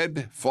Obama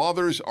said,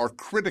 "Fathers are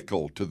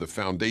critical to the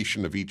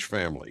foundation of each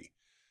family.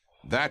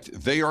 That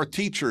they are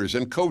teachers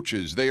and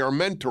coaches, they are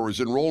mentors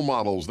and role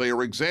models, they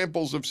are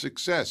examples of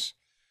success,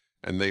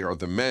 and they are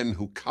the men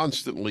who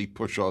constantly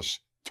push us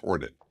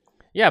toward it."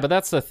 Yeah, but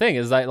that's the thing,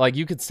 is that, like,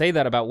 you could say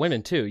that about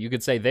women too. You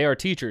could say they are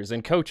teachers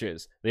and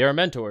coaches, they are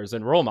mentors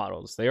and role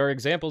models, they are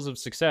examples of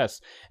success,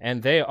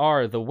 and they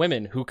are the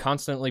women who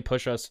constantly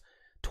push us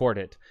toward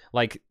it.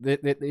 Like,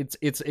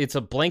 it's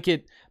a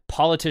blanket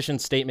politician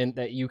statement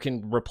that you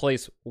can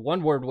replace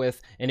one word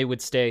with and it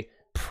would stay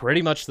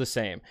pretty much the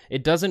same.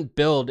 It doesn't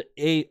build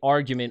a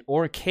argument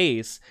or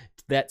case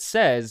that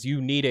says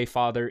you need a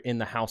father in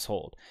the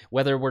household.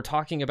 Whether we're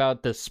talking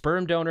about the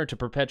sperm donor to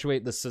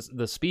perpetuate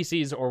the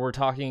species, or we're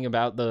talking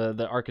about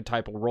the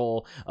archetypal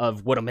role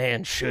of what a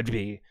man should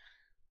be.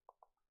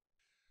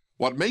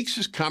 What makes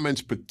his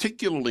comments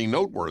particularly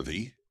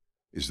noteworthy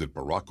is that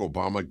Barack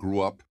Obama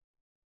grew up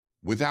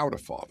without a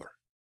father.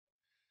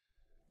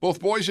 Both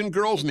boys and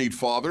girls need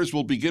fathers.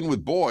 We'll begin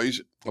with boys.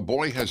 A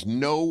boy has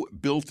no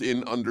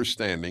built-in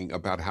understanding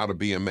about how to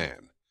be a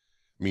man,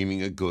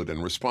 meaning a good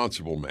and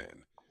responsible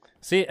man.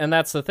 See, and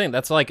that's the thing.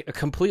 That's like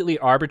completely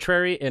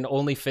arbitrary and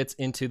only fits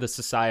into the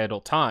societal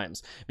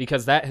times,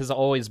 because that has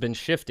always been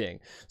shifting.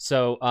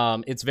 So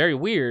it's very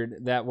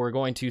weird that we're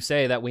going to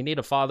say that we need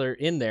a father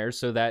in there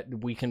so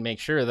that we can make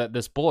sure that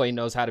this boy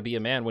knows how to be a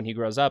man when he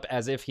grows up,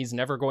 as if he's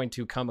never going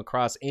to come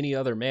across any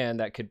other man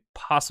that could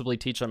possibly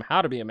teach him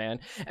how to be a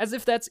man, as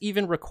if that's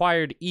even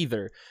required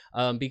either.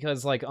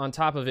 Because, like, on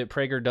top of it,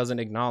 Prager doesn't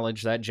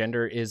acknowledge that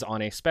gender is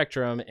on a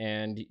spectrum,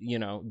 and, you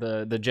know,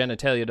 the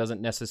genitalia doesn't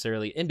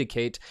necessarily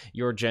indicate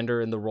your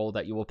gender and the role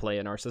that you will play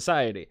in our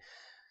society.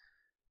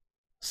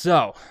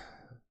 So,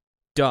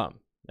 dumb.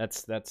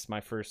 That's my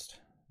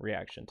first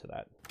reaction to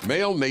that.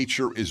 Male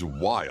nature is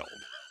wild,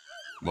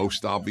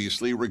 most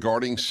obviously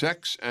regarding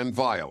sex and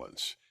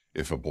violence.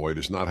 If a boy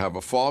does not have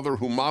a father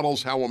who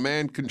models how a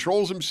man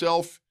controls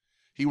himself,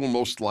 he will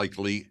most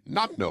likely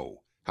not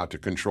know how to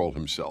control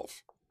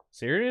himself.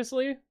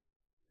 Seriously?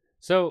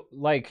 So,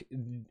 like,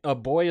 a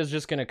boy is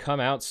just going to come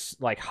out,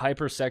 like,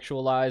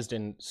 hypersexualized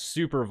and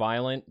super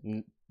violent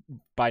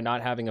by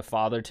not having a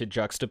father to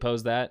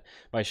juxtapose that,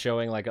 by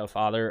showing, like, a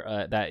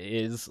father that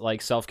is,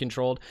 like,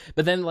 self-controlled.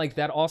 But then, like,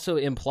 that also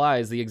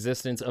implies the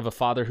existence of a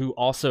father who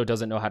also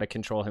doesn't know how to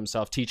control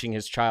himself, teaching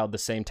his child the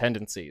same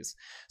tendencies.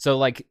 So,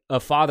 like, a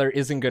father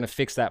isn't going to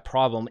fix that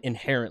problem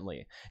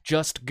inherently.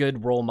 Just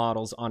good role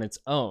models on its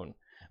own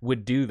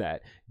would do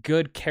that.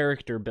 Good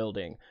character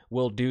building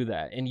will do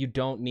that. And you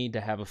don't need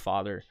to have a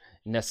father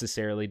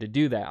necessarily to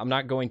do that. I'm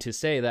not going to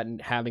say that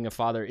having a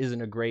father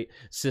isn't a great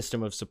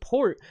system of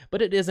support,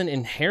 but it isn't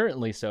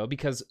inherently so,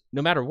 because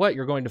no matter what,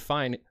 you're going to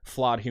find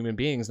flawed human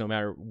beings no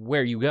matter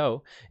where you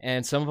go,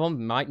 and some of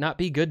them might not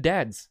be good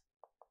dads.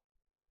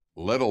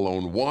 Let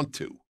alone want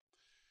to.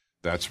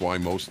 That's why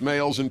most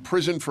males in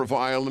prison for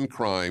violent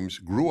crimes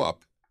grew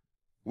up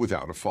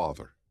without a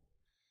father.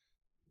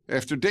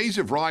 After days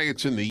of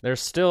riots in the...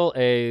 There's still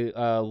a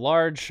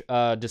large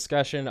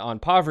discussion on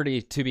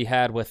poverty to be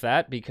had with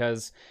that,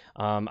 because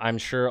I'm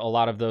sure a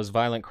lot of those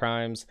violent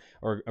crimes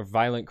or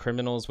violent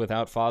criminals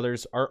without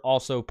fathers are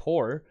also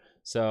poor.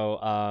 So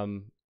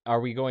are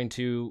we going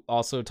to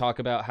also talk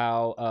about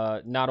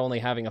how not only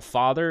having a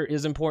father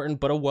is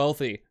important, but a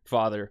wealthy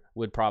father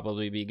would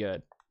probably be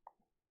good?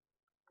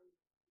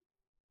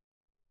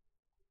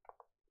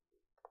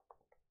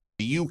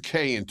 The UK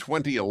in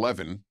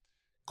 2011...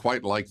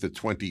 Quite like the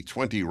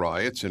 2020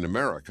 riots in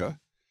America,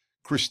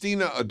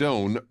 Christina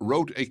Adone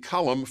wrote a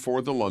column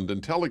for the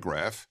London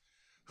Telegraph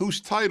whose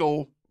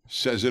title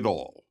says it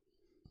all.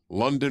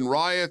 London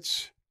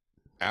riots,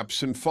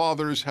 absent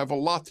fathers have a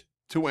lot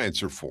to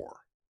answer for.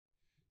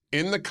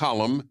 In the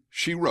column,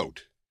 she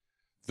wrote,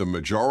 "The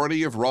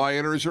majority of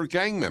rioters are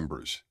gang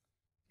members.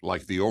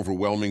 Like the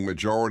overwhelming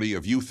majority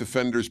of youth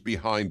offenders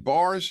behind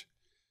bars,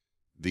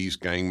 these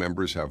gang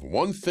members have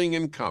one thing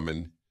in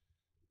common: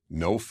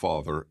 no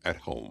father at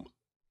home."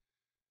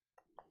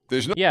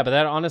 Yeah, but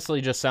that honestly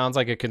just sounds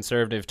like a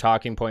conservative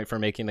talking point for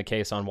making the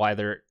case on why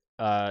there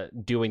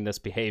doing this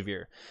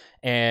behavior.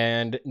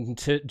 And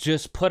to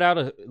just put out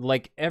a,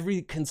 like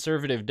every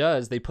conservative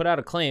does, they put out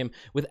a claim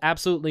with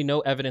absolutely no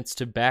evidence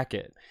to back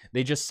it.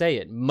 They just say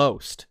it,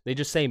 most. They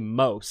just say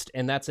most,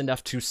 and that's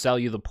enough to sell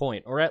you the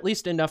point, or at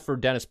least enough for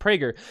Dennis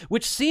Prager,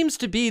 which seems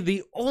to be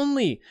the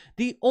only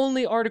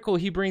article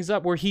he brings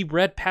up where he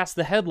read past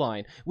the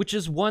headline, which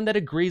is one that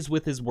agrees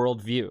with his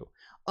worldview.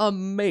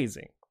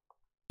 Amazing.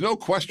 No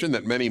question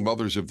that many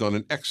mothers have done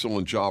an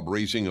excellent job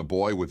raising a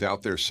boy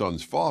without their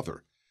son's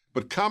father.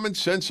 But common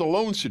sense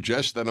alone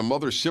suggests that a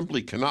mother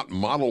simply cannot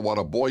model what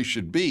a boy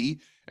should be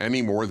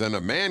any more than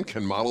a man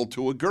can model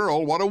to a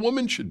girl what a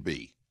woman should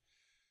be.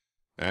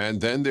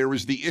 And then there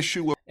is the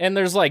issue of... And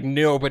there's like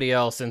nobody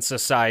else in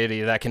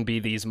society that can be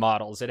these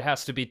models. It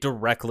has to be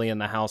directly in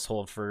the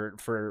household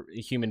for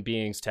human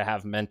beings to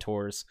have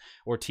mentors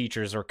or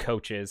teachers or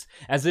coaches,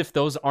 as if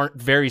those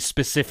aren't very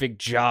specific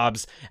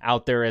jobs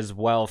out there as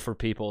well for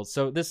people.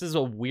 So this is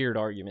a weird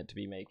argument to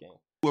be making.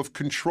 Of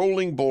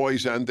controlling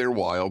boys and their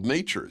wild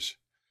natures.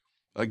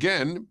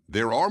 Again,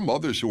 there are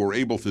mothers who are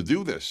able to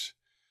do this.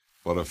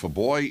 But if a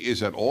boy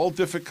is at all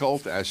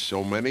difficult, as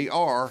so many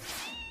are,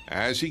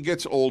 as he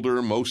gets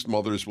older, most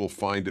mothers will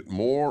find it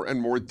more and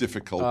more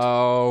difficult.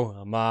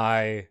 Oh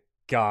my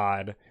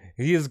God.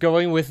 He is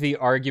going with the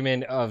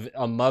argument of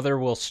a mother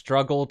will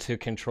struggle to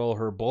control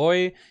her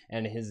boy,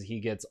 and as he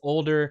gets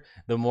older,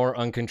 the more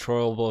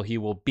uncontrollable he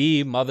will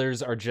be.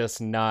 Mothers are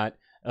just not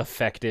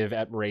effective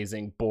at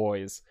raising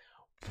boys.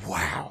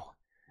 Wow.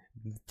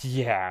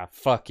 Yeah,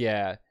 fuck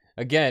yeah.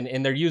 Again,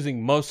 and they're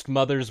using most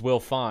mothers will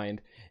find.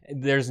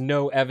 There's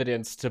no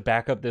evidence to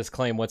back up this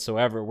claim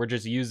whatsoever. We're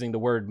just using the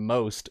word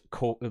most,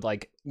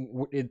 like,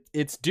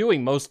 it's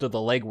doing most of the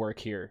legwork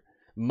here.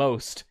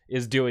 Most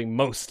is doing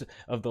most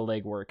of the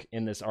legwork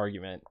in this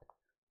argument.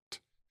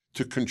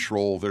 To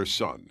control their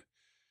son.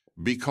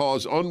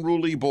 Because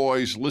unruly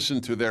boys listen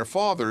to their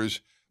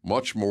fathers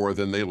much more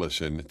than they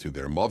listen to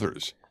their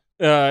mothers.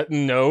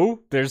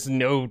 No, there's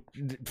no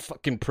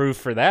fucking proof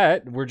for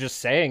that. We're just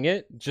saying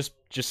it. Just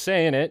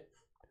saying it.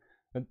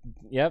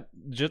 Yep,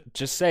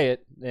 just say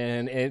it,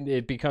 and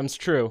it becomes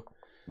true.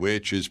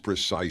 Which is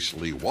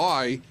precisely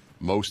why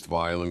most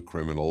violent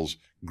criminals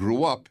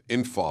grew up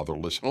in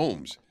fatherless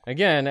homes.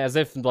 Again, as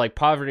if, like,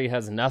 poverty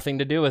has nothing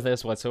to do with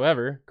this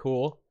whatsoever.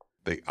 Cool.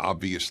 They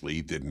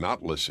obviously did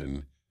not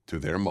listen to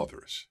their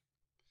mothers.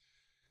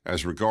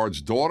 As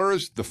regards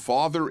daughters, the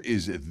father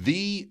is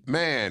the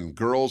man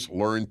girls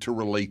learn to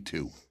relate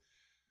to.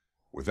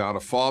 Without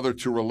a father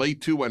to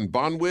relate to and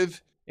bond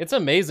with... It's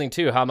amazing,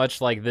 too, how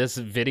much, like, this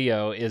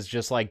video is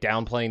just, like,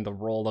 downplaying the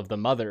role of the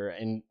mother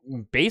and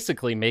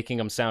basically making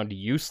them sound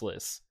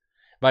useless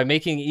by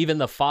making even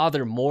the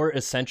father more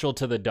essential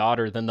to the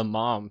daughter than the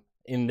mom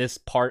in this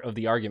part of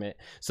the argument.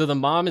 So the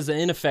mom is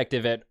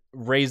ineffective at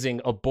raising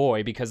a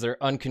boy because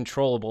they're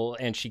uncontrollable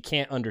and she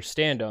can't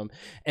understand them,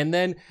 and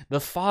then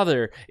the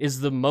father is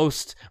the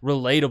most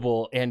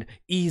relatable and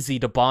easy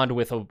to bond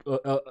with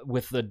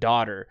the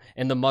daughter,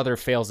 and the mother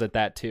fails at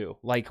that too.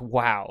 Like,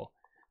 wow.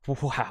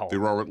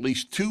 There are at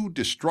least two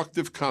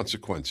destructive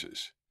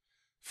consequences.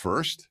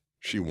 First,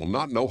 she will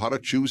not know how to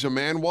choose a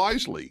man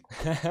wisely.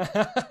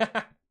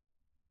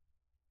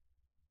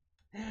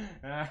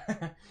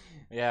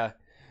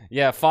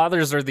 Yeah,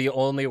 fathers are the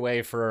only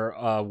way for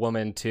a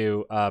woman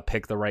to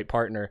pick the right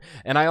partner.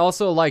 And I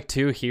also like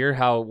to hear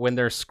how when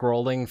they're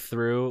scrolling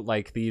through,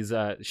 like, these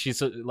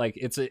she's like,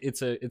 it's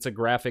a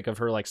graphic of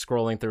her, like,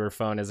 scrolling through her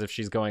phone as if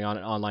she's going on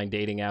online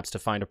dating apps to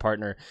find a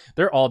partner.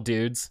 They're all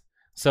dudes.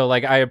 So,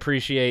 like, I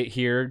appreciate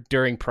here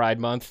during Pride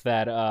Month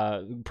that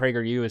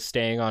PragerU is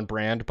staying on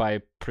brand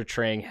by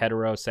portraying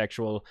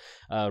heterosexual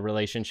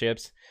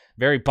relationships.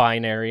 Very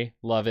binary.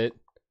 Love it.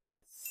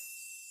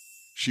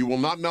 She will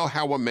not know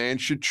how a man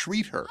should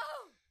treat her,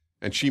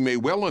 and she may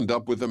well end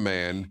up with a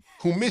man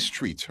who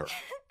mistreats her.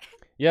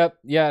 Yep,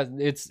 yeah,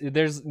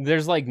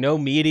 there's like no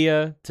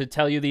media to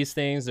tell you these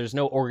things. There's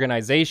no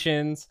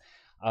organizations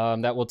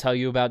that will tell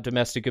you about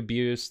domestic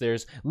abuse.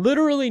 There's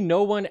literally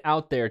no one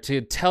out there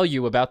to tell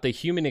you about the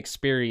human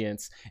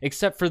experience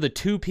except for the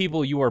two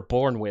people you are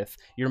born with,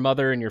 your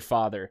mother and your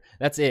father.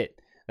 That's it.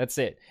 That's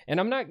it.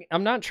 And I'm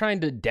not trying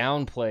to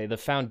downplay the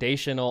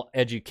foundational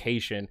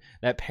education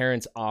that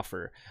parents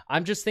offer.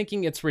 I'm just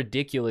thinking it's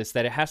ridiculous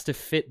that it has to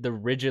fit the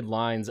rigid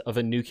lines of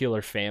a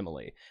nuclear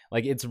family.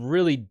 Like, it's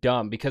really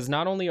dumb, because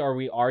not only are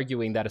we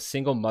arguing that a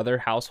single mother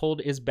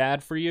household is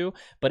bad for you,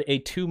 but a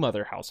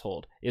two-mother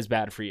household is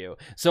bad for you.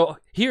 So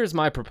here's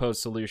my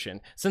proposed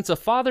solution. Since a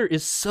father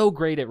is so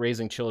great at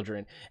raising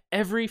children,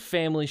 every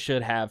family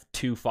should have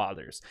two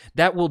fathers.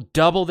 That will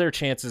double their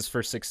chances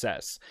for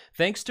success.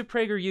 Thanks to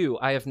PragerU,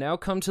 I have now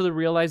come to the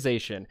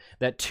realization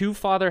that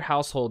two-father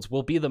households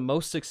will be the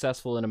most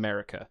successful in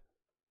America.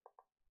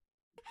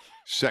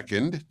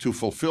 Second, to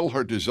fulfill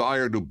her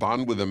desire to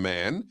bond with a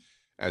man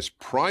as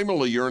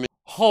primally yearning...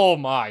 Oh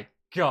my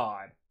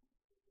God.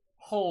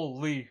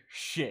 Holy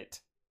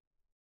shit.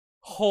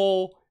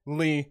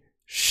 Holy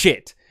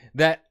shit.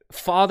 That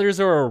fathers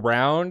are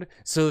around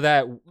so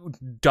that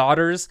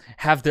daughters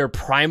have their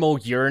primal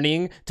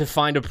yearning to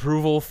find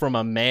approval from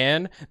a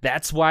man.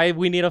 That's why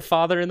we need a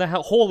father in the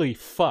house. Holy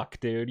fuck,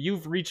 dude.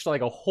 You've reached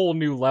like a whole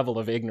new level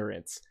of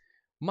ignorance.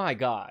 My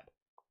God.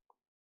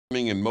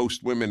 In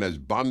most women as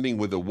bonding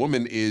with a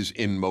woman is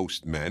in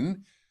most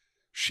men,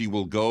 she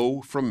will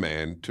go from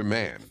man to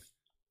man.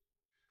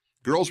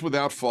 Girls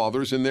without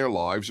fathers in their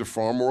lives are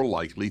far more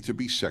likely to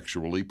be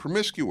sexually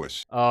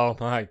promiscuous. Oh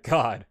my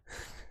God.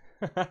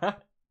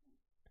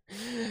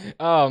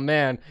 Oh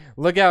man,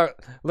 look out,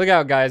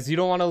 guys. You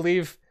don't want to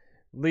leave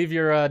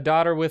your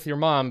daughter with your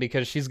mom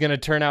because she's going to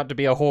turn out to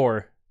be a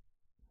whore.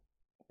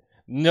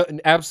 No,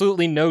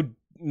 absolutely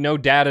no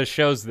data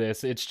shows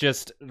this. It's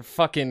just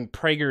fucking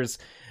Prager's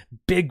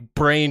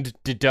big-brained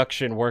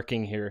deduction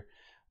working here.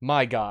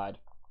 My God.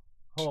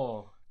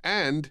 Oh.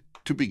 And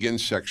to begin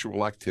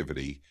sexual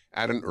activity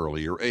at an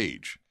earlier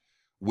age,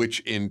 which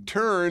in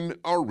turn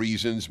are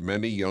reasons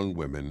many young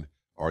women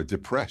are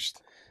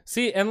depressed.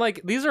 See, and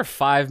like these are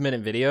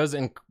 5-minute videos,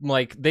 and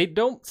like they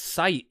don't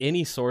cite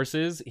any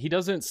sources. He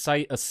doesn't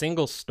cite a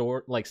single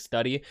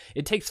study.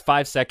 It takes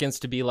 5 seconds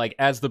to be like,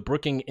 as the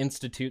Brookings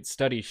Institute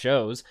study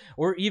shows,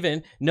 or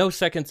even no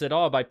seconds at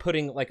all by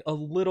putting like a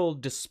little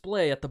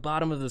display at the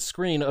bottom of the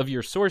screen of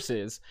your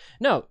sources.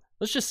 No,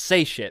 let's just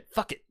say shit.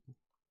 Fuck it.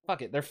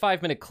 They're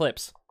 5-minute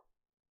clips.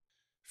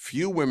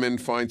 Few women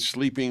find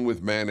sleeping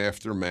with man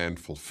after man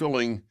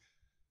fulfilling.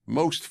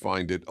 Most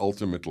find it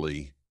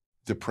ultimately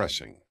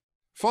depressing.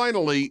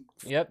 Finally,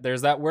 yep,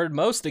 there's that word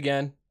most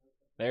again.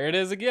 There it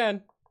is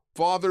again.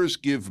 Fathers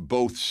give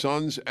both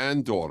sons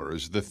and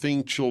daughters the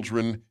thing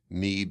children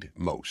need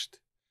most: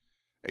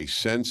 a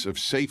sense of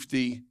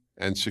safety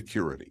and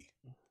security.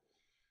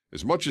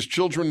 As much as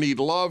children need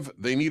love,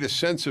 they need a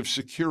sense of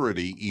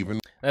security even.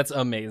 That's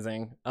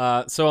amazing.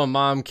 So a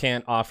mom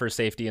can't offer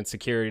safety and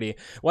security,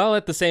 while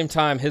at the same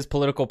time, his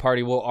political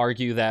party will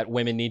argue that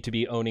women need to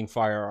be owning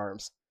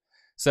firearms.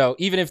 So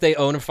even if they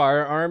own a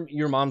firearm,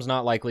 your mom's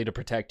not likely to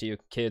protect you.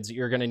 Kids,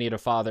 you're going to need a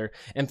father.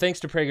 And thanks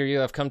to PragerU,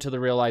 I've come to the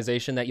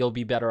realization that you'll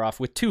be better off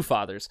with 2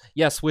 fathers.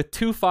 Yes, with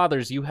 2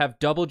 fathers, you have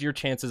doubled your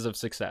chances of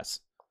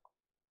success.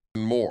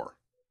 More.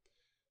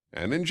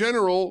 And in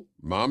general,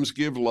 moms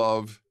give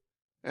love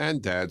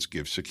and dads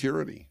give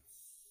security.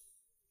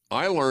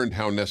 I learned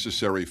how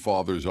necessary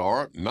fathers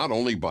are, not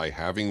only by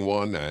having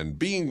one and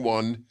being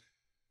one,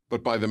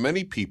 but by the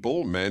many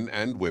people, men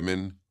and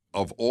women,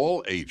 of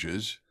all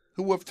ages,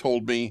 who have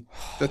told me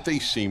that they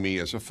see me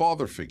as a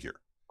father figure.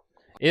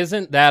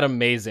 Isn't that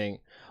amazing?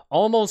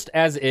 Almost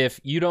as if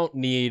you don't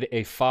need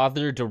a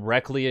father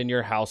directly in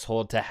your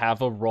household to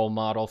have a role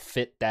model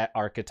fit that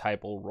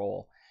archetypal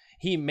role.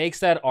 He makes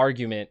that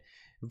argument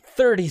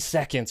 30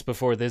 seconds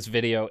before this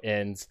video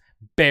ends,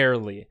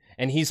 barely,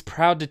 and he's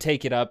proud to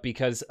take it up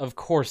because of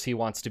course he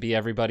wants to be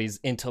everybody's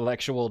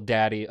intellectual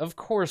daddy. Of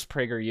course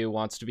PragerU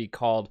wants to be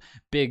called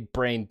Big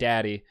Brain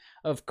Daddy.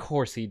 Of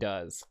course he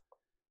does.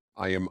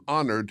 I am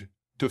honored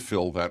to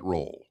fill that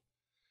role.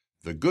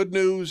 The good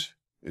news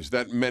is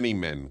that many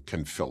men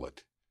can fill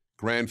it.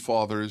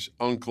 Grandfathers,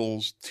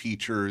 uncles,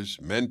 teachers,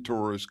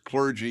 mentors,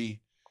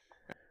 clergy.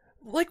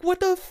 Like, what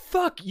the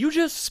fuck? You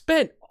just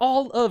spent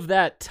all of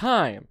that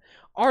time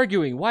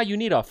arguing why you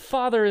need a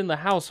father in the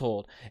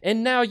household,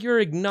 and now you're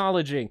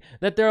acknowledging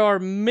that there are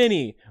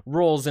many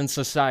roles in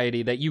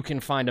society that you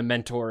can find a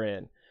mentor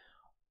in.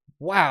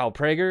 Wow,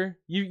 Prager,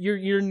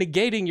 you're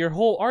negating your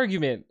whole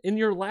argument in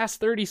your last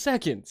 30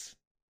 seconds.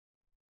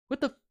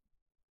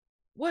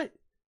 What?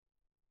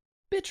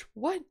 Bitch,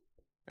 what?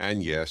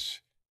 And yes,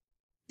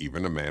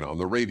 even a man on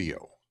the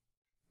radio.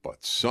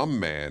 But some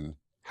man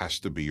has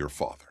to be your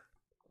father.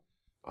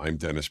 I'm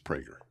Dennis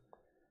Prager.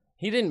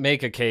 He didn't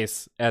make a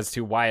case as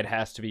to why it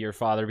has to be your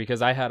father,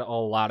 because I had a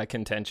lot of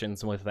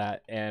contentions with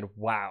that. And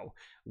wow,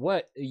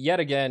 what, yet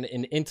again,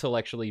 an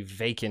intellectually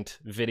vacant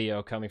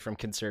video coming from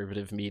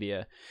conservative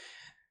media.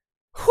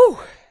 Whew.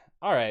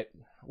 All right.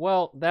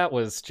 Well, that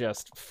was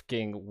just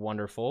fucking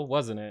wonderful,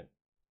 wasn't it?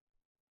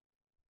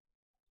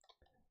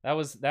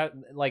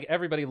 Like,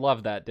 everybody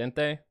loved that, didn't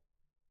they?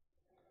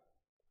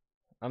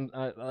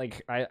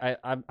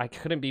 I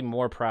couldn't be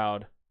more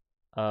proud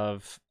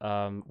of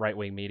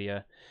right-wing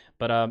media.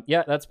 But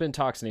yeah, that's been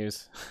Tox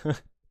News.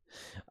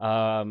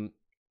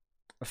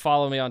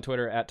 Follow me on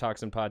Twitter at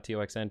ToxinPod,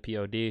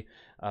 ToxnPod.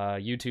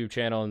 YouTube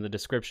channel in the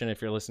description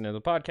if you're listening to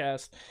the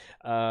podcast.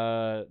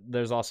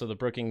 There's also the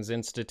Brookings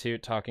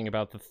Institute talking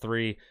about the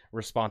 3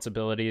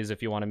 responsibilities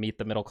if you want to meet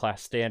the middle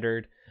class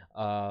standard.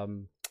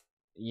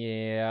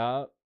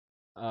 Yeah.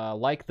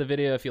 Like the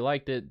video if you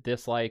liked it,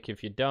 dislike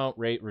if you don't,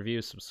 rate,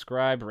 review,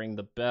 subscribe, ring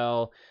the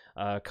bell,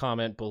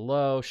 comment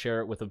below,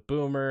 share it with a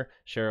boomer,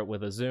 share it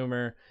with a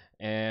zoomer,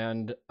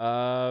 and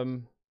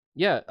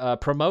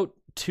promote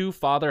 2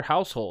 father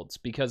households,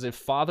 because if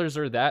fathers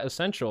are that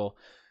essential,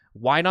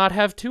 why not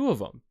have 2 of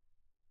them?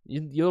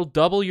 You'll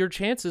double your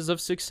chances of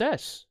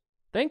success.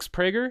 Thanks,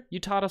 Prager. You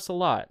taught us a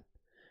lot.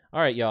 All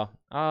right, y'all.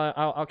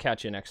 I'll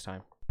catch you next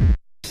time.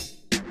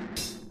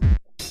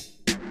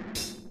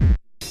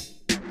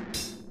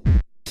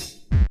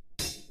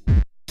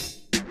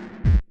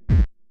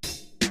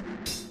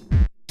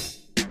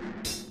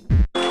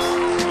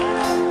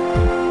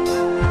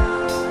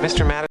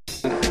 Mr.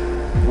 Madison,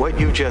 what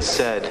you just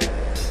said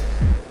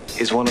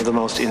is one of the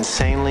most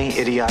insanely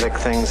idiotic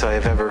things I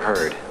have ever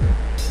heard.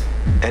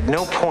 At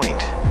no point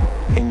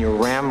in your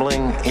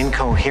rambling,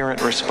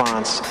 incoherent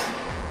response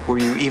were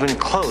you even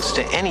close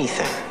to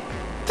anything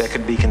that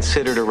could be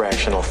considered a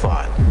rational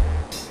thought.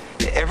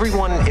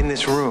 Everyone in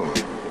this room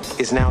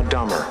is now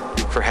dumber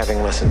for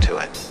having listened to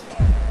it.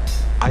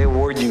 I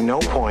award you no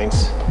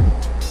points,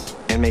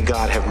 and may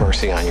God have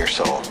mercy on your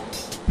soul.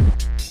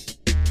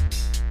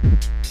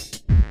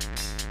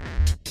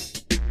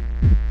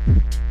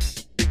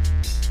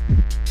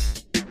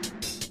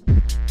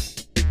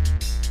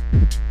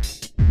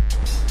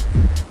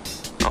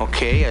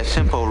 Okay, a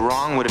simple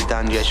wrong would have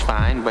done just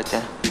fine, but...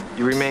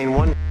 You remain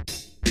one...